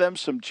can give them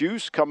some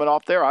juice coming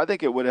off there, I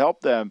think it would help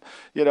them.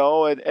 And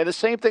the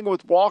same thing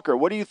with Walker.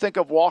 What do you think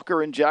of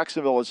Walker in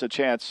Jacksonville as a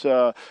chance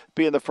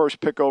being the first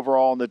pick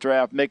overall in the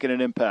draft, making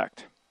an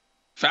impact?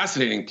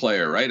 Fascinating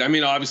player, right? I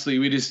mean, obviously,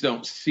 we just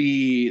don't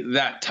see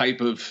that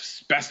type of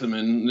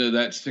specimen,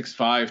 that 6'5",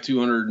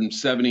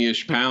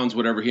 270-ish pounds,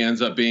 whatever he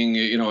ends up being,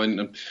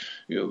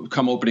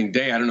 come opening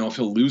day. I don't know if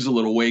he'll lose a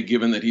little weight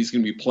given that he's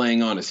going to be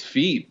playing on his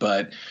feet,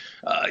 but,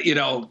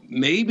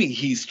 maybe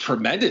he's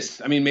tremendous.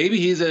 I mean, maybe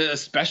he's a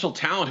special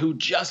talent who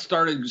just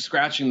started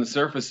scratching the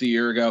surface a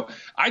year ago.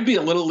 I'd be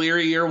a little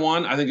leery year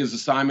one. I think his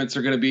assignments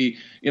are going to be,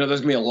 there's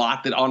going to be a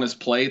lot that on his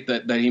plate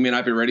that he may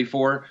not be ready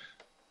for,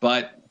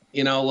 but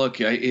look,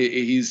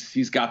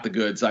 he's got the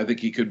goods. I think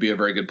he could be a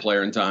very good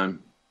player in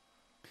time.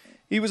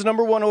 He was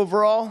number 1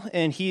 overall,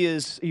 and he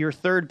is your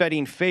third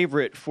betting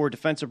favorite for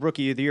Defensive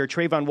Rookie of the Year.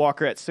 Trayvon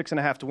Walker at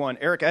 6.5-1.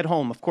 Eric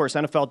Edholm, of course,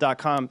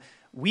 NFL.com.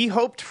 We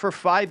hoped for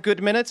 5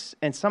 good minutes,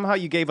 and somehow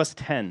you gave us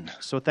 10.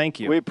 So thank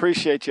you. We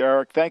appreciate you,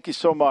 Eric. Thank you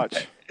so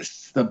much.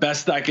 It's the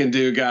best I can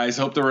do, guys.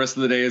 Hope the rest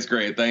of the day is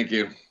great. Thank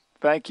you.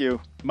 Thank you.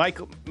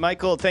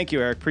 Michael, thank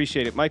you, Eric.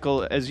 Appreciate it.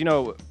 Michael, as you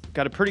know,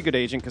 got a pretty good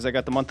agent because I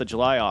got the month of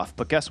July off.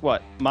 But guess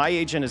what? My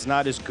agent is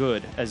not as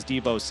good as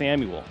Deebo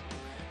Samuel.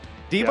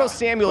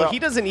 Samuel, he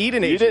doesn't need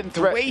an agent.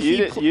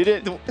 You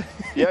didn't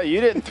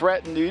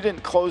threaten. You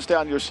didn't close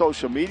down your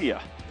social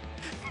media.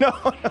 No,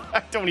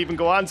 I don't even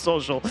go on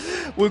social.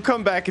 We'll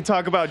come back and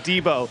talk about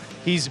Deebo.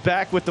 He's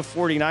back with the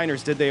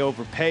 49ers. Did they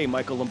overpay?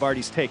 Michael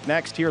Lombardi's take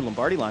next here,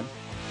 Lombardi Line.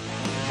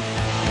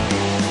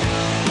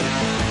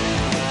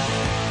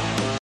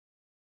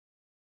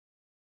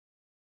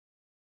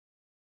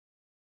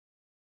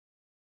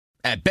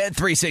 At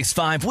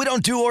Bet365, we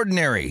don't do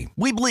ordinary.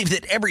 We believe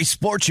that every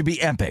sport should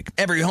be epic.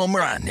 Every home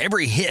run,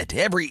 every hit,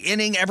 every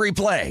inning, every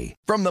play.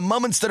 From the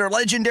moments that are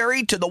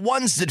legendary to the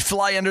ones that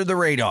fly under the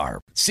radar.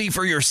 See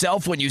for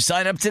yourself when you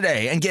sign up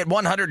today and get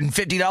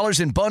 $150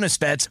 in bonus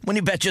bets when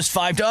you bet just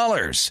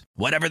 $5.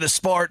 Whatever the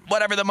sport,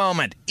 whatever the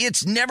moment,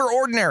 it's never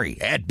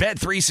ordinary at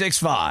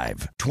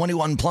Bet365.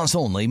 21 plus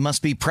only.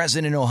 Must be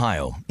present in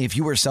Ohio. If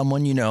you or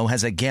someone you know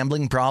has a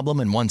gambling problem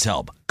and wants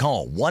help,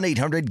 call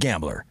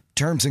 1-800-GAMBLER.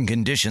 Terms and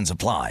conditions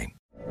apply.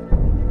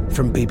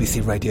 From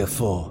BBC Radio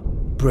 4,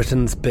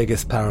 Britain's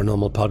biggest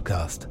paranormal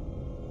podcast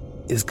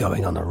is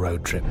going on a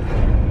road trip.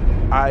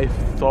 I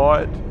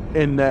thought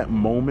in that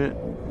moment,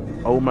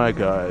 oh my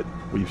God,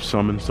 we've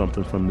summoned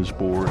something from this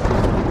board.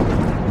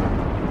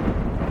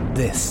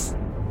 This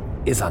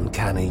is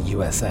Uncanny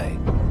USA.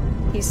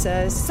 He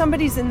says,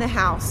 somebody's in the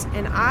house,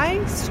 and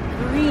I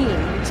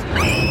screamed.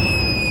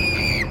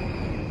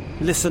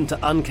 Listen to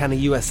Uncanny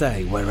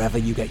USA wherever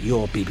you get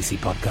your BBC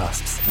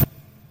podcasts,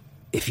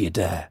 if you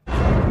dare.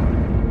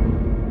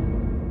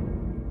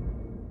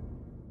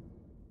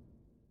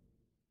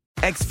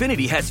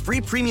 Xfinity has free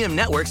premium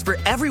networks for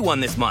everyone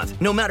this month,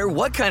 no matter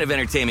what kind of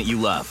entertainment you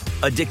love.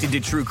 Addicted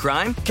to true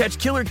crime? Catch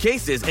killer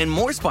cases and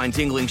more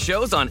spine-tingling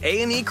shows on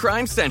A&E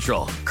Crime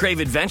Central. Crave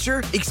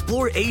adventure?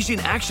 Explore Asian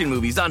action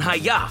movies on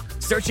Hi-YAH.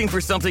 Searching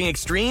for something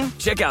extreme?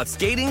 Check out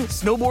skating,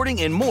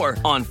 snowboarding, and more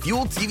on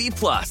Fuel TV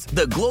Plus,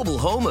 the global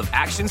home of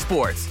action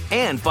sports.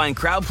 And find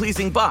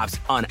crowd-pleasing bops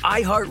on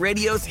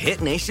iHeartRadio's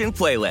Hit Nation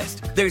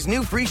playlist. There's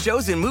new free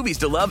shows and movies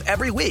to love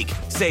every week.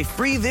 Say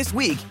free this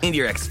week in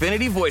your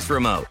Xfinity voice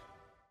remote.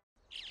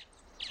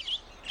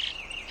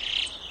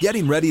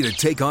 Getting ready to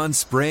take on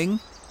spring?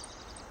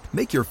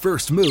 Make your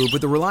first move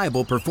with the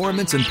reliable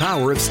performance and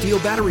power of Steel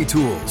battery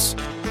tools.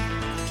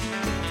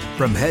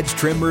 From hedge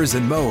trimmers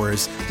and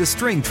mowers to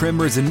string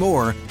trimmers and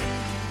more,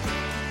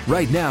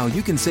 right now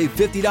you can save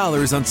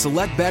 $50 on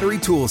select battery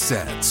tool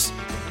sets.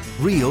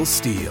 Real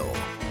Steel.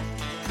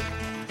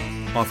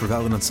 Offer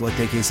valid on select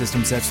AK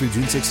system sets through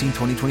June 16,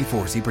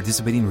 2024. See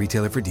participating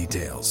retailer for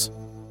details.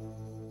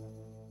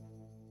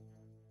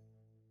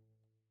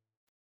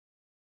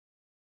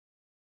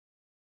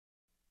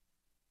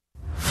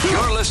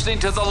 You're listening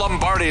to The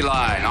Lombardi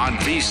Line on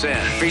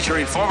VSiN,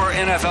 featuring former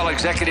NFL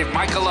executive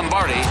Michael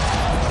Lombardi.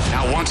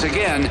 Now, once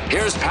again,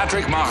 here's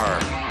Patrick Maher.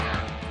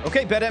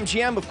 Okay,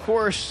 BetMGM, of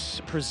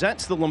course,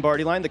 presents the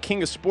Lombardi Line, the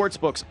king of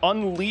sportsbooks.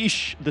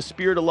 Unleash the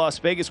spirit of Las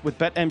Vegas with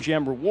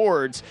BetMGM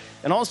rewards.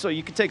 And also,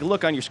 you can take a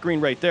look on your screen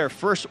right there.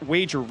 First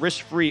wager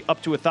risk-free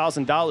up to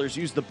 $1,000.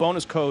 Use the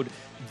bonus code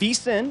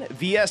VSIN,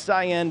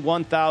 VSIN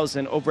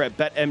 1000 over at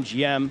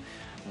BetMGM.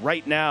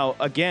 Right now,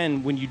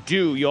 again, when you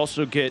do, you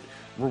also get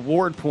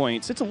reward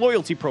points. It's a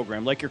loyalty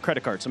program like your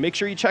credit card. So make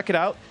sure you check it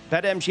out,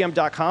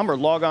 betmgm.com, or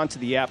log on to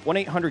the app,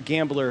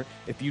 1-800-GAMBLER,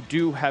 if you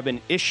do have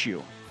an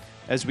issue.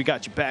 As we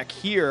got you back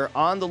here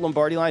on the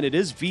Lombardi Line, it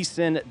is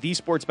VSiN, the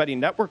Sports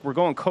Betting Network. We're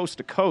going coast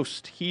to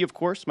coast. He, of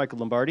course, Michael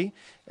Lombardi,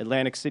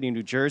 Atlantic City,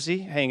 New Jersey,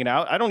 hanging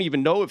out. I don't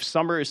even know if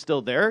summer is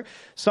still there.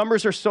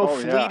 Summers are so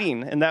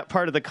fleeting in that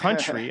part of the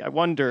country. I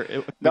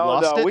wonder.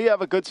 We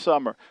have a good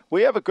summer.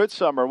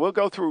 We'll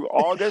go through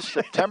August.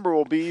 September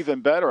will be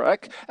even better.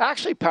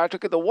 Actually,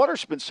 Patrick, the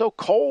water's been so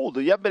cold.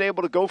 You haven't been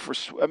able to go for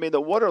 – I mean,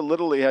 the water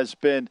literally has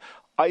been –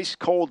 ice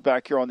cold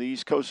back here on the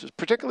East Coast,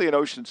 particularly in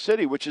Ocean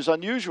City, which is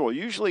unusual.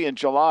 Usually in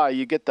July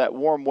you get that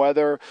warm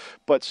weather,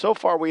 but so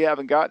far we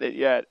haven't gotten it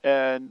yet,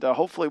 and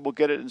hopefully we'll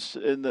get it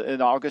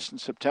in August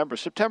and September.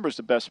 September's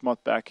the best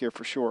month back here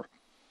for sure.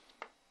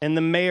 And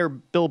the mayor,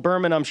 Bill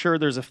Berman, I'm sure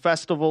there's a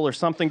festival or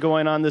something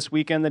going on this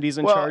weekend that he's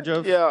in charge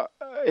of. Yeah.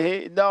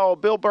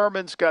 Bill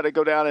Berman's got to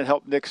go down and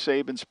help Nick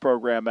Saban's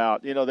program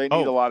out. You know, they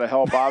need a lot of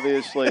help,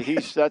 obviously.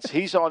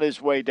 He's on his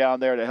way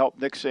down there to help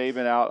Nick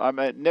Saban out. I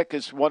mean, Nick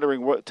is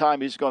wondering what time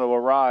he's going to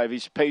arrive.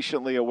 He's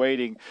patiently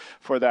awaiting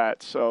for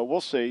that. So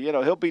we'll see. You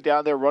know, he'll be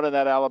down there running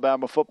that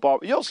Alabama football.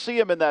 You'll see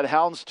him in that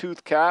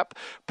houndstooth cap.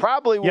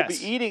 Probably will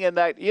be eating in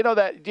that. You know,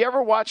 that. Do you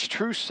ever watch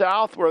True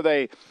South where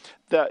the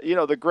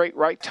great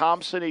Wright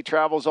Thompson, he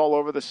travels all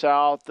over the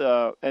South,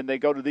 and they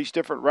go to these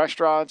different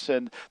restaurants.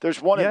 And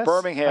there's one in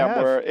Birmingham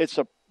where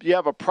you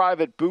have a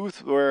private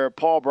booth where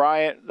Paul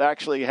Bryant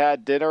actually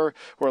had dinner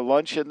or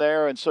lunch in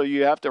there, and so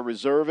you have to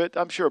reserve it.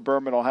 I'm sure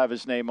Berman will have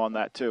his name on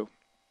that too.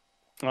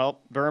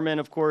 Well, Berman,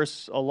 of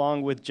course,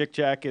 along with Jick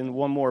Jack and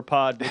one more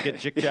pod, we'll get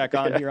Jick Jack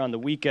on here on the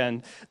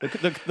weekend.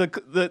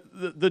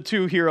 The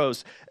two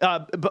heroes.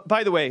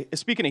 By the way,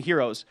 speaking of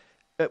heroes,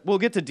 we'll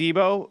get to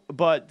Debo,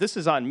 but this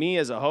is on me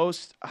as a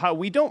host, how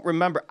we don't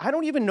remember. I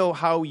don't even know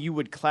how you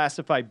would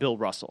classify Bill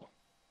Russell,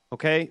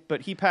 okay?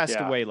 But he passed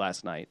away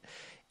last night.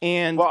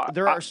 And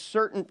there are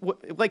certain,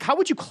 like, how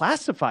would you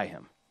classify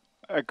him?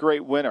 a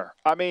great winner.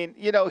 I mean,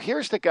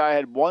 here's the guy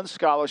had one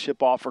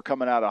scholarship offer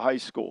coming out of high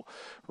school,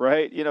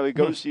 right? He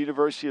goes to the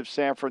University of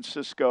San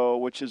Francisco,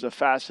 which is a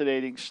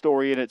fascinating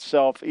story in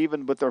itself,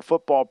 even with their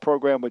football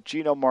program with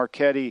Gino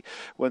Marchetti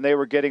when they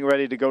were getting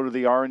ready to go to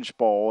the Orange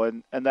Bowl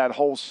and that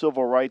whole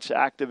civil rights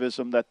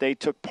activism that they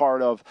took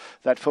part of,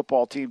 that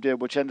football team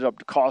did, which ended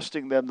up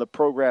costing them the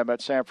program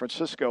at San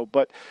Francisco.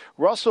 But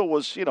Russell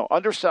was,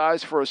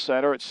 undersized for a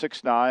center at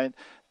 6'9",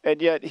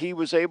 and yet he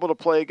was able to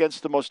play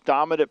against the most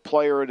dominant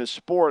player in his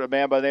sport, a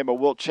man by the name of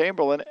Wilt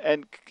Chamberlain,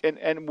 and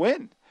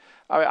win.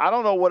 I mean, I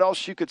don't know what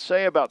else you could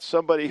say about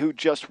somebody who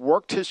just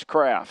worked his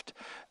craft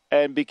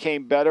and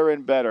became better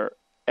and better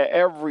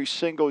every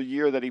single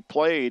year that he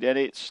played. And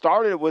it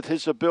started with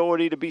his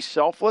ability to be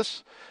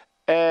selfless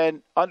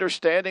and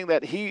understanding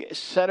that he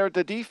centered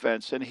the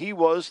defense, and he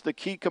was the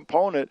key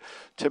component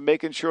to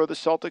making sure the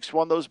Celtics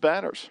won those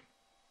banners.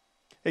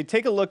 Hey,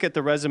 take a look at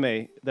the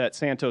resume that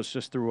Santos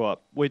just threw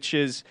up, which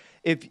is,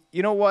 if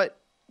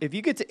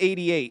you get to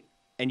 88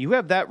 and you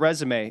have that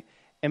resume,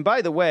 and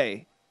by the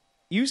way,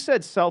 you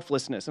said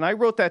selflessness, and I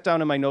wrote that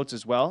down in my notes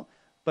as well,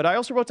 but I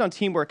also wrote down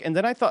teamwork, and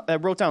then I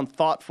wrote down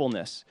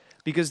thoughtfulness,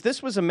 because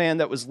this was a man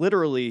that was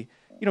literally,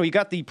 he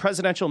got the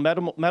Presidential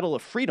Medal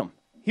of Freedom.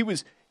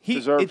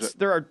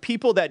 There are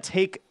people that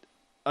take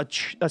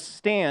a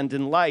stand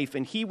in life,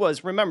 and he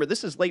was, remember,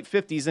 this is late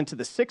 50s into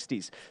the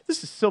 60s.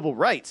 This is civil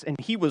rights, and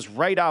he was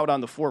right out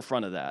on the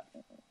forefront of that.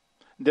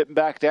 Didn't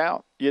back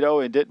down,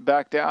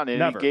 and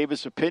Never. He gave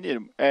his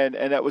opinion, and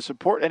that was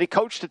important. And he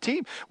coached the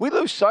team. We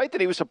lose sight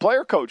that he was a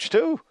player coach,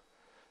 too.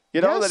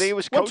 That he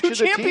was coaching the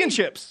team. 2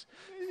 championships.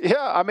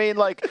 Yeah, I mean,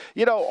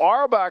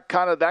 Auerbach,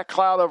 kind of that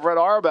cloud of Red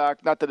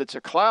Auerbach, not that it's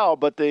a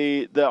cloud, but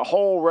the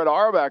whole Red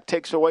Auerbach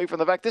takes away from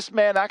the fact this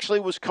man actually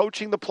was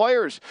coaching the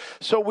players.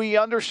 So we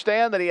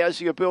understand that he has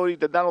the ability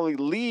to not only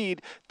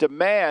lead,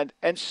 demand,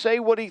 and say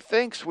what he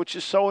thinks, which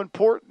is so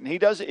important. He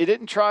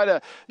didn't try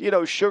to,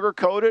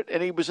 sugarcoat it,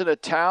 and he was in a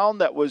town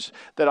that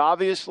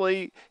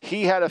obviously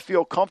he had to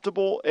feel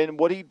comfortable in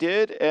what he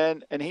did,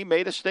 and he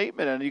made a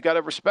statement, and you got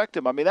to respect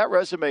him. I mean, that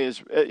resume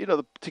is,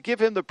 to give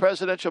him the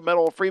Presidential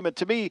Medal of Freedom,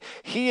 to me,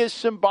 he is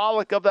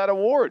symbolic of that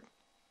award.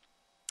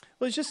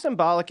 Well, it's just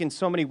symbolic in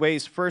so many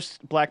ways.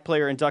 First black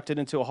player inducted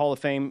into a Hall of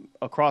Fame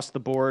across the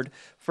board.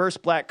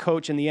 First black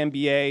coach in the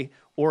NBA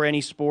or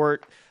any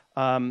sport,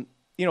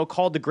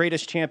 called the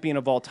greatest champion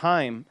of all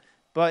time.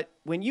 But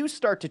when you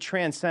start to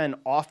transcend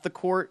off the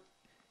court,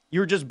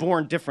 you're just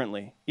born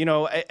differently.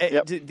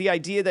 The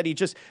idea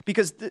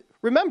that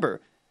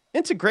remember,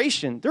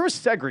 integration, there was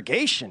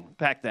segregation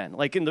back then,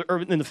 like in the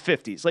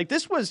 50s. Like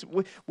this was,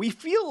 we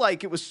feel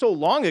like it was so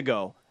long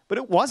ago, but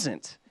it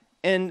wasn't.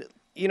 And,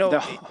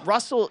 no.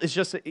 Russell is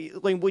just,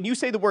 when you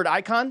say the word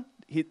icon,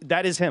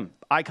 that is him,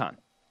 icon.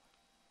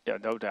 Yeah,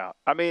 no doubt.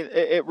 I mean,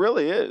 it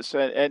really is.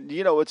 And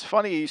it's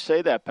funny you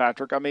say that,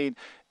 Patrick. I mean,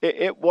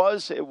 it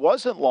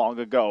wasn't long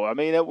ago. I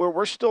mean,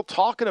 we're still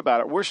talking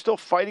about it. We're still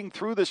fighting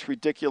through this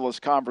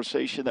ridiculous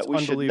conversation that we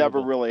should never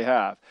really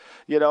have,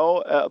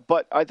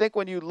 But I think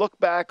when you look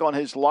back on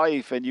his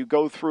life and you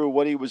go through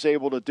what he was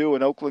able to do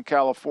in Oakland,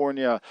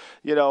 California,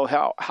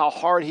 how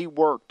hard he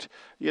worked,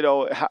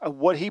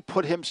 what he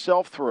put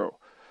himself through.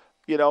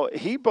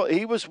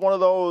 He was one of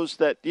those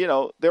that,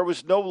 there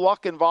was no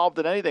luck involved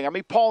in anything. I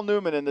mean, Paul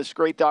Newman, in this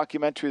great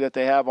documentary that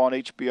they have on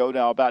HBO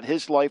now about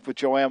his life with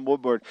Joanne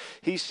Woodward,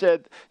 he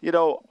said,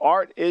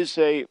 luck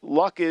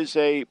is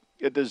a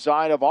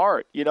design of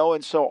art,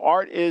 and so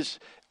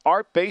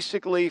art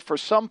basically, for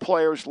some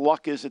players,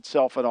 luck is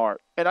itself an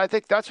art. And I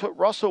think that's what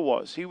Russell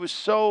was. He was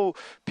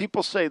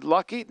people say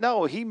lucky.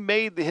 No, he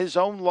made his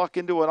own luck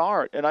into an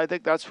art. And I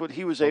think that's what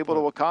he was able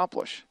to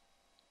accomplish.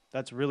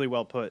 That's really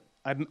well put.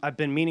 I've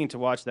been meaning to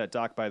watch that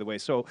doc, by the way.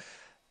 So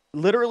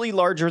literally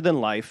larger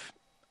than life,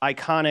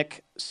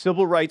 iconic,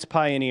 civil rights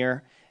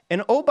pioneer.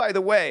 And oh, by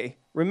the way,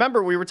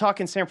 remember we were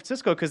talking San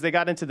Francisco because they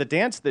got into the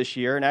dance this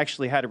year and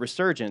actually had a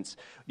resurgence.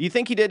 Do you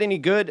think he did any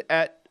good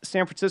at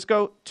San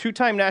Francisco?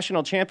 2-time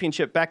national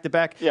championship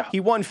back-to-back. Yeah. He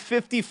won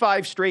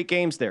 55 straight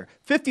games there.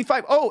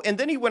 55. Oh, and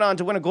then he went on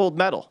to win a gold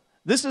medal.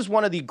 This is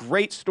one of the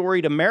great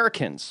storied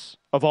Americans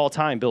of all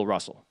time, Bill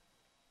Russell.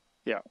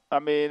 Yeah, I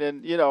mean,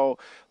 and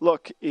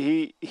look,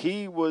 he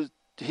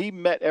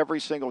met every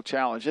single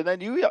challenge, and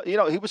then he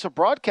was a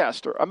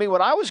broadcaster. I mean,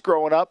 when I was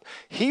growing up,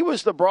 he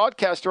was the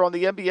broadcaster on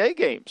the NBA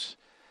games,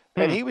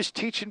 and he was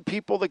teaching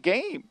people the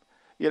game.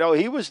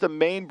 He was the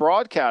main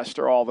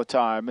broadcaster all the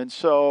time, and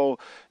so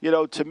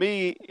to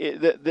me,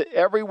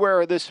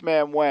 everywhere this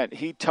man went,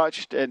 he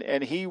touched,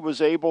 and he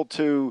was able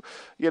to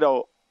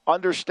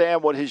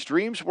understand what his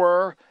dreams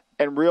were.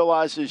 And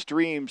realize his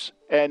dreams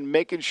and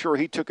making sure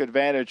he took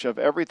advantage of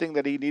everything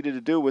that he needed to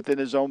do within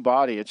his own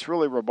body. It's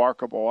really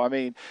remarkable. I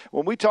mean,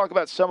 when we talk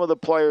about some of the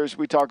players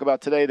we talk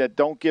about today that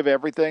don't give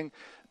everything,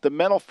 the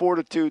mental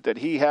fortitude that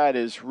he had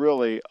is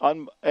really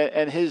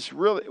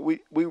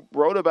we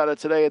wrote about it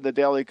today in the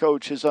Daily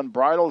Coach. His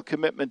unbridled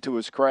commitment to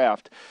his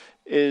craft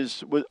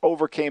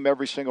overcame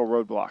every single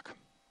roadblock.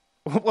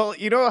 Well,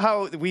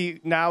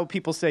 how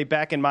people say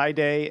back in my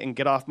day and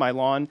get off my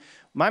lawn.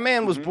 My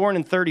man was born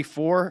in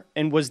 34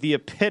 and was the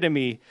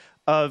epitome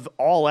of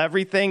all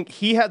everything.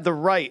 He had the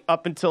right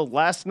up until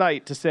last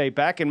night to say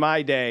back in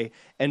my day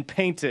and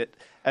paint it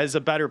as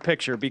a better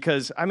picture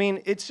because, I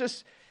mean,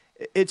 it's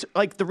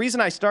like the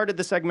reason I started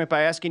the segment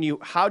by asking you,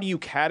 how do you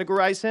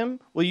categorize him?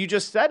 Well, you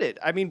just said it.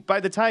 I mean,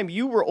 by the time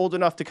you were old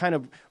enough to kind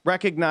of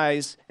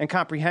recognize and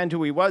comprehend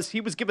who he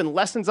was given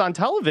lessons on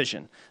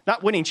television,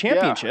 not winning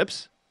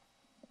championships.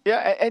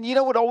 Yeah, and you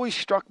know what always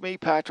struck me,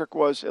 Patrick,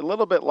 was a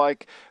little bit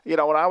like, when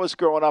I was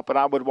growing up and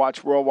I would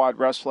watch Worldwide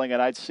Wrestling and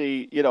I'd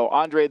see,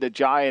 Andre the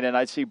Giant and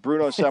I'd see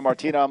Bruno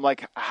Sammartino. I'm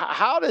like,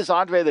 how does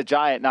Andre the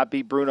Giant not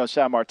beat Bruno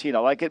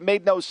Sammartino? Like, it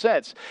made no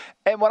sense.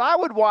 And when I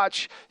would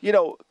watch,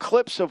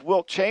 clips of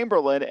Wilt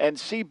Chamberlain and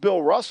see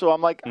Bill Russell,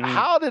 I'm like,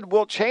 how did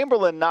Wilt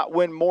Chamberlain not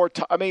win more?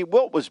 I mean,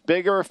 Wilt was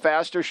bigger,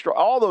 faster,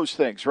 all those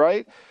things,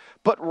 right?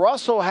 But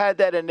Russell had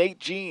that innate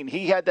gene.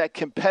 He had that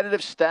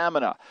competitive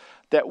stamina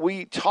that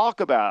we talk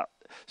about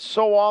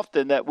so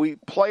often that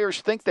players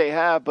think they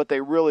have, but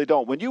they really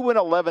don't. When you win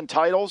 11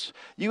 titles,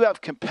 you have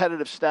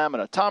competitive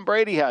stamina. Tom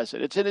Brady has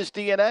it. It's in his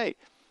DNA.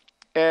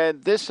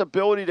 And this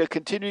ability to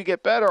continue to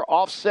get better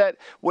offset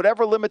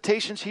whatever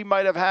limitations he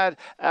might have had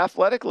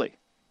athletically.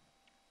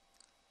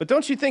 But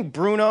don't you think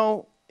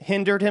Bruno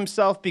hindered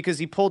himself because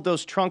he pulled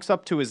those trunks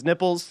up to his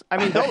nipples? I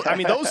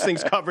mean, those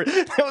things covered.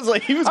 It was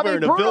like he was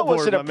wearing a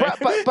billboard.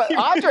 But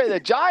Andre the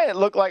Giant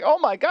looked like, oh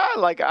my God!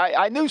 Like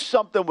I knew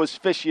something was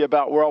fishy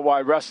about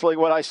Worldwide Wrestling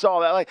when I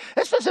saw that. Like,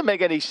 this doesn't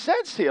make any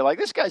sense here. Like,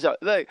 this guy's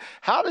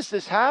how does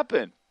this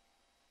happen?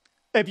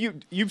 Have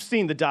you've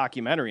seen the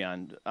documentary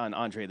on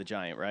Andre the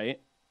Giant,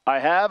 right? I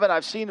have, and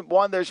I've seen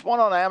one. There's one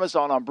on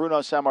Amazon on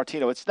Bruno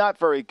Sammartino. It's not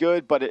very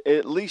good, but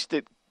at least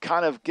it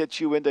kind of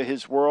gets you into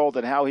his world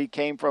and how he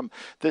came from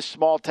this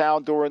small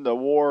town during the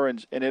war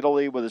in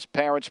Italy with his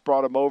parents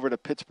brought him over to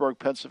Pittsburgh,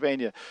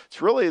 Pennsylvania. It's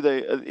really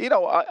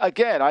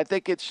again, I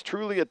think it's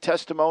truly a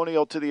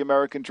testimonial to the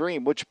American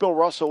dream, which Bill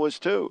Russell is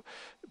too.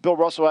 Bill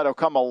Russell had to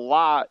come a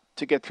lot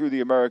to get through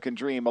the American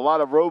dream, a lot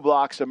of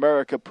roadblocks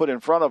America put in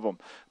front of him.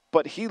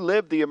 But he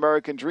lived the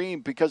American dream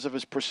because of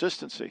his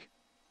persistency.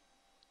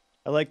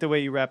 I like the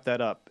way you wrap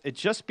that up. It's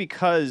just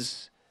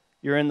because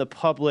you're in the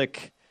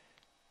public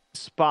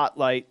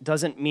spotlight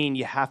doesn't mean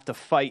you have to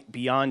fight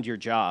beyond your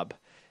job.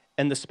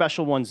 And the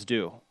special ones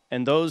do.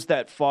 And those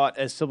that fought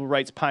as civil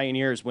rights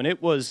pioneers, when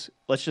it was,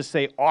 let's just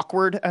say,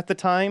 awkward at the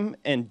time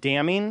and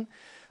damning,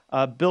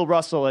 Bill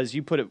Russell, as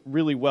you put it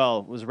really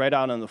well, was right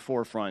out on the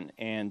forefront.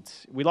 And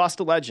we lost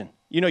a legend.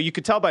 You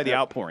could tell by the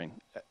outpouring.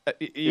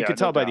 You could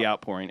tell by the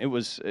outpouring. It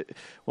was,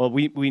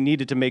 we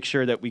needed to make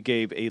sure that we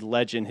gave a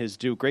legend his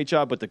due. Great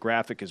job with the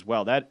graphic as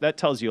well. That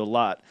tells you a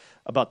lot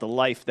about the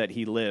life that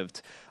he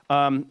lived.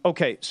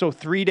 Okay, so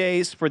 3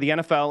 days for the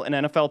NFL and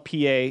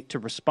NFLPA to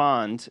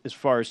respond as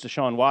far as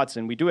Deshaun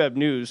Watson. We do have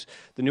news.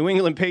 The New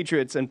England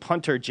Patriots and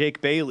punter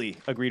Jake Bailey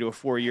agreed to a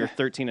 4-year,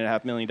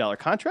 $13.5 million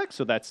contract.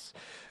 So that's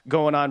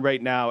going on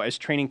right now as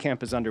training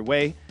camp is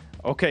underway.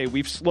 Okay,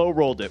 we've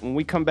slow-rolled it. When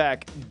we come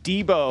back,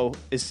 Debo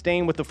is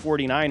staying with the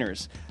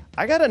 49ers.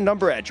 I got a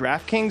number at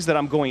DraftKings that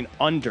I'm going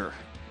under.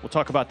 We'll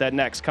talk about that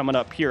next, coming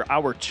up here.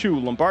 Hour 2,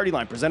 Lombardi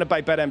Line, presented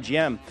by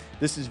BetMGM.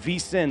 This is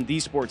VSiN, the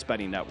Sports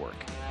Betting Network.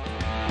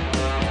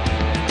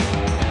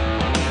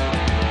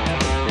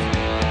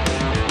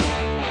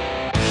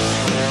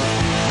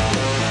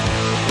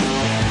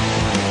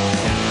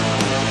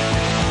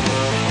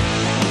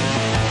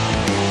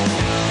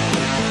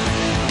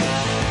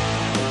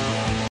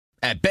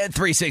 At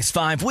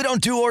Bet365, we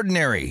don't do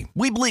ordinary.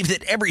 We believe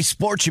that every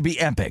sport should be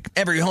epic.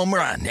 Every home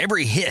run,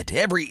 every hit,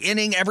 every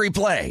inning, every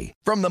play.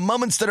 From the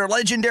moments that are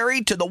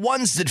legendary to the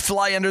ones that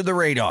fly under the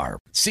radar.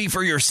 See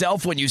for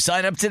yourself when you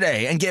sign up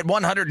today and get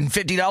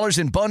 $150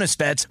 in bonus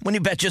bets when you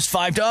bet just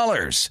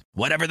 $5.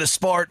 Whatever the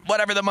sport,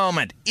 whatever the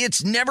moment,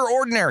 it's never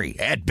ordinary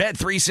at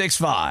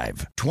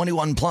Bet365.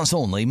 21 plus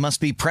only. Must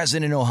be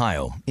present in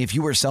Ohio. If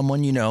you or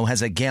someone you know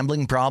has a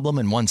gambling problem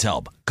and wants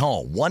help,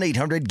 call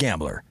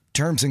 1-800-GAMBLER.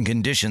 Terms and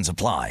conditions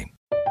apply.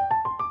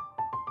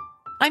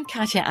 I'm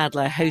Katya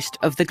Adler, host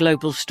of The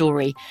Global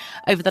Story.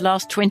 Over the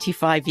last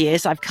 25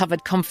 years, I've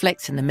covered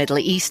conflicts in the Middle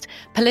East,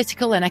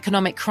 political and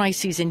economic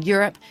crises in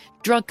Europe,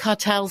 drug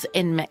cartels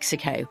in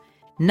Mexico.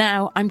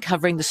 Now I'm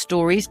covering the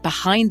stories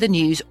behind the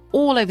news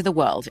all over the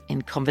world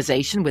in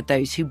conversation with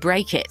those who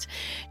break it.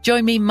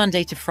 Join me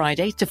Monday to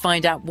Friday to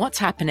find out what's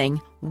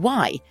happening,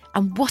 why,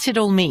 and what it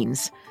all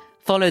means.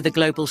 Follow The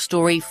Global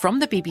Story from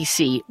the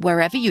BBC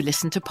wherever you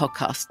listen to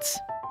podcasts.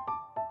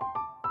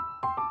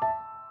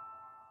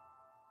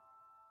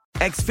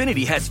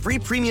 Xfinity has free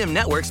premium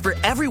networks for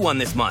everyone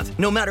this month,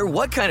 no matter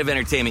what kind of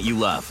entertainment you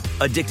love.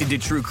 Addicted to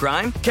true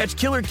crime? Catch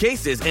killer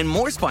cases and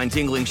more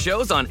spine-tingling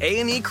shows on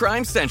A&E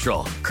Crime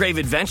Central. Crave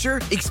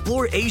adventure?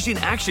 Explore Asian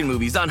action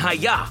movies on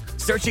Hi-YAH.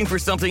 Searching for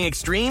something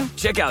extreme?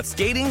 Check out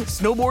skating,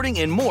 snowboarding,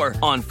 and more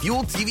on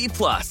Fuel TV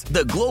Plus,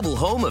 the global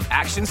home of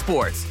action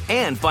sports.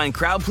 And find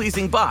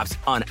crowd-pleasing bops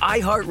on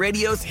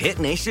iHeartRadio's Hit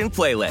Nation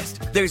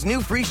playlist. There's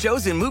new free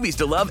shows and movies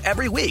to love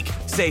every week.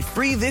 Say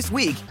free this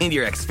week in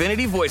your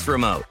Xfinity voice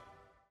remote.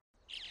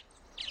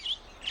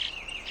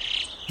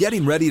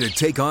 Getting ready to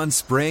take on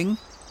spring?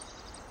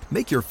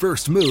 Make your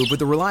first move with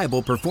the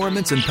reliable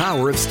performance and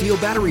power of Steel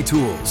battery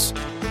tools.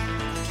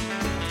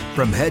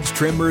 From hedge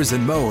trimmers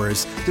and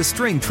mowers to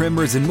string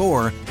trimmers and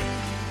more,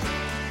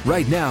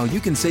 right now you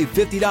can save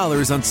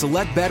 $50 on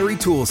select battery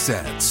tool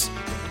sets.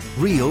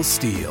 Real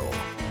Steel.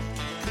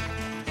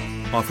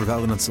 Offer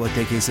valid on select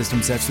AK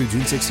system sets through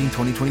June 16,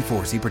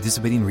 2024. See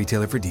participating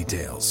retailer for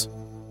details.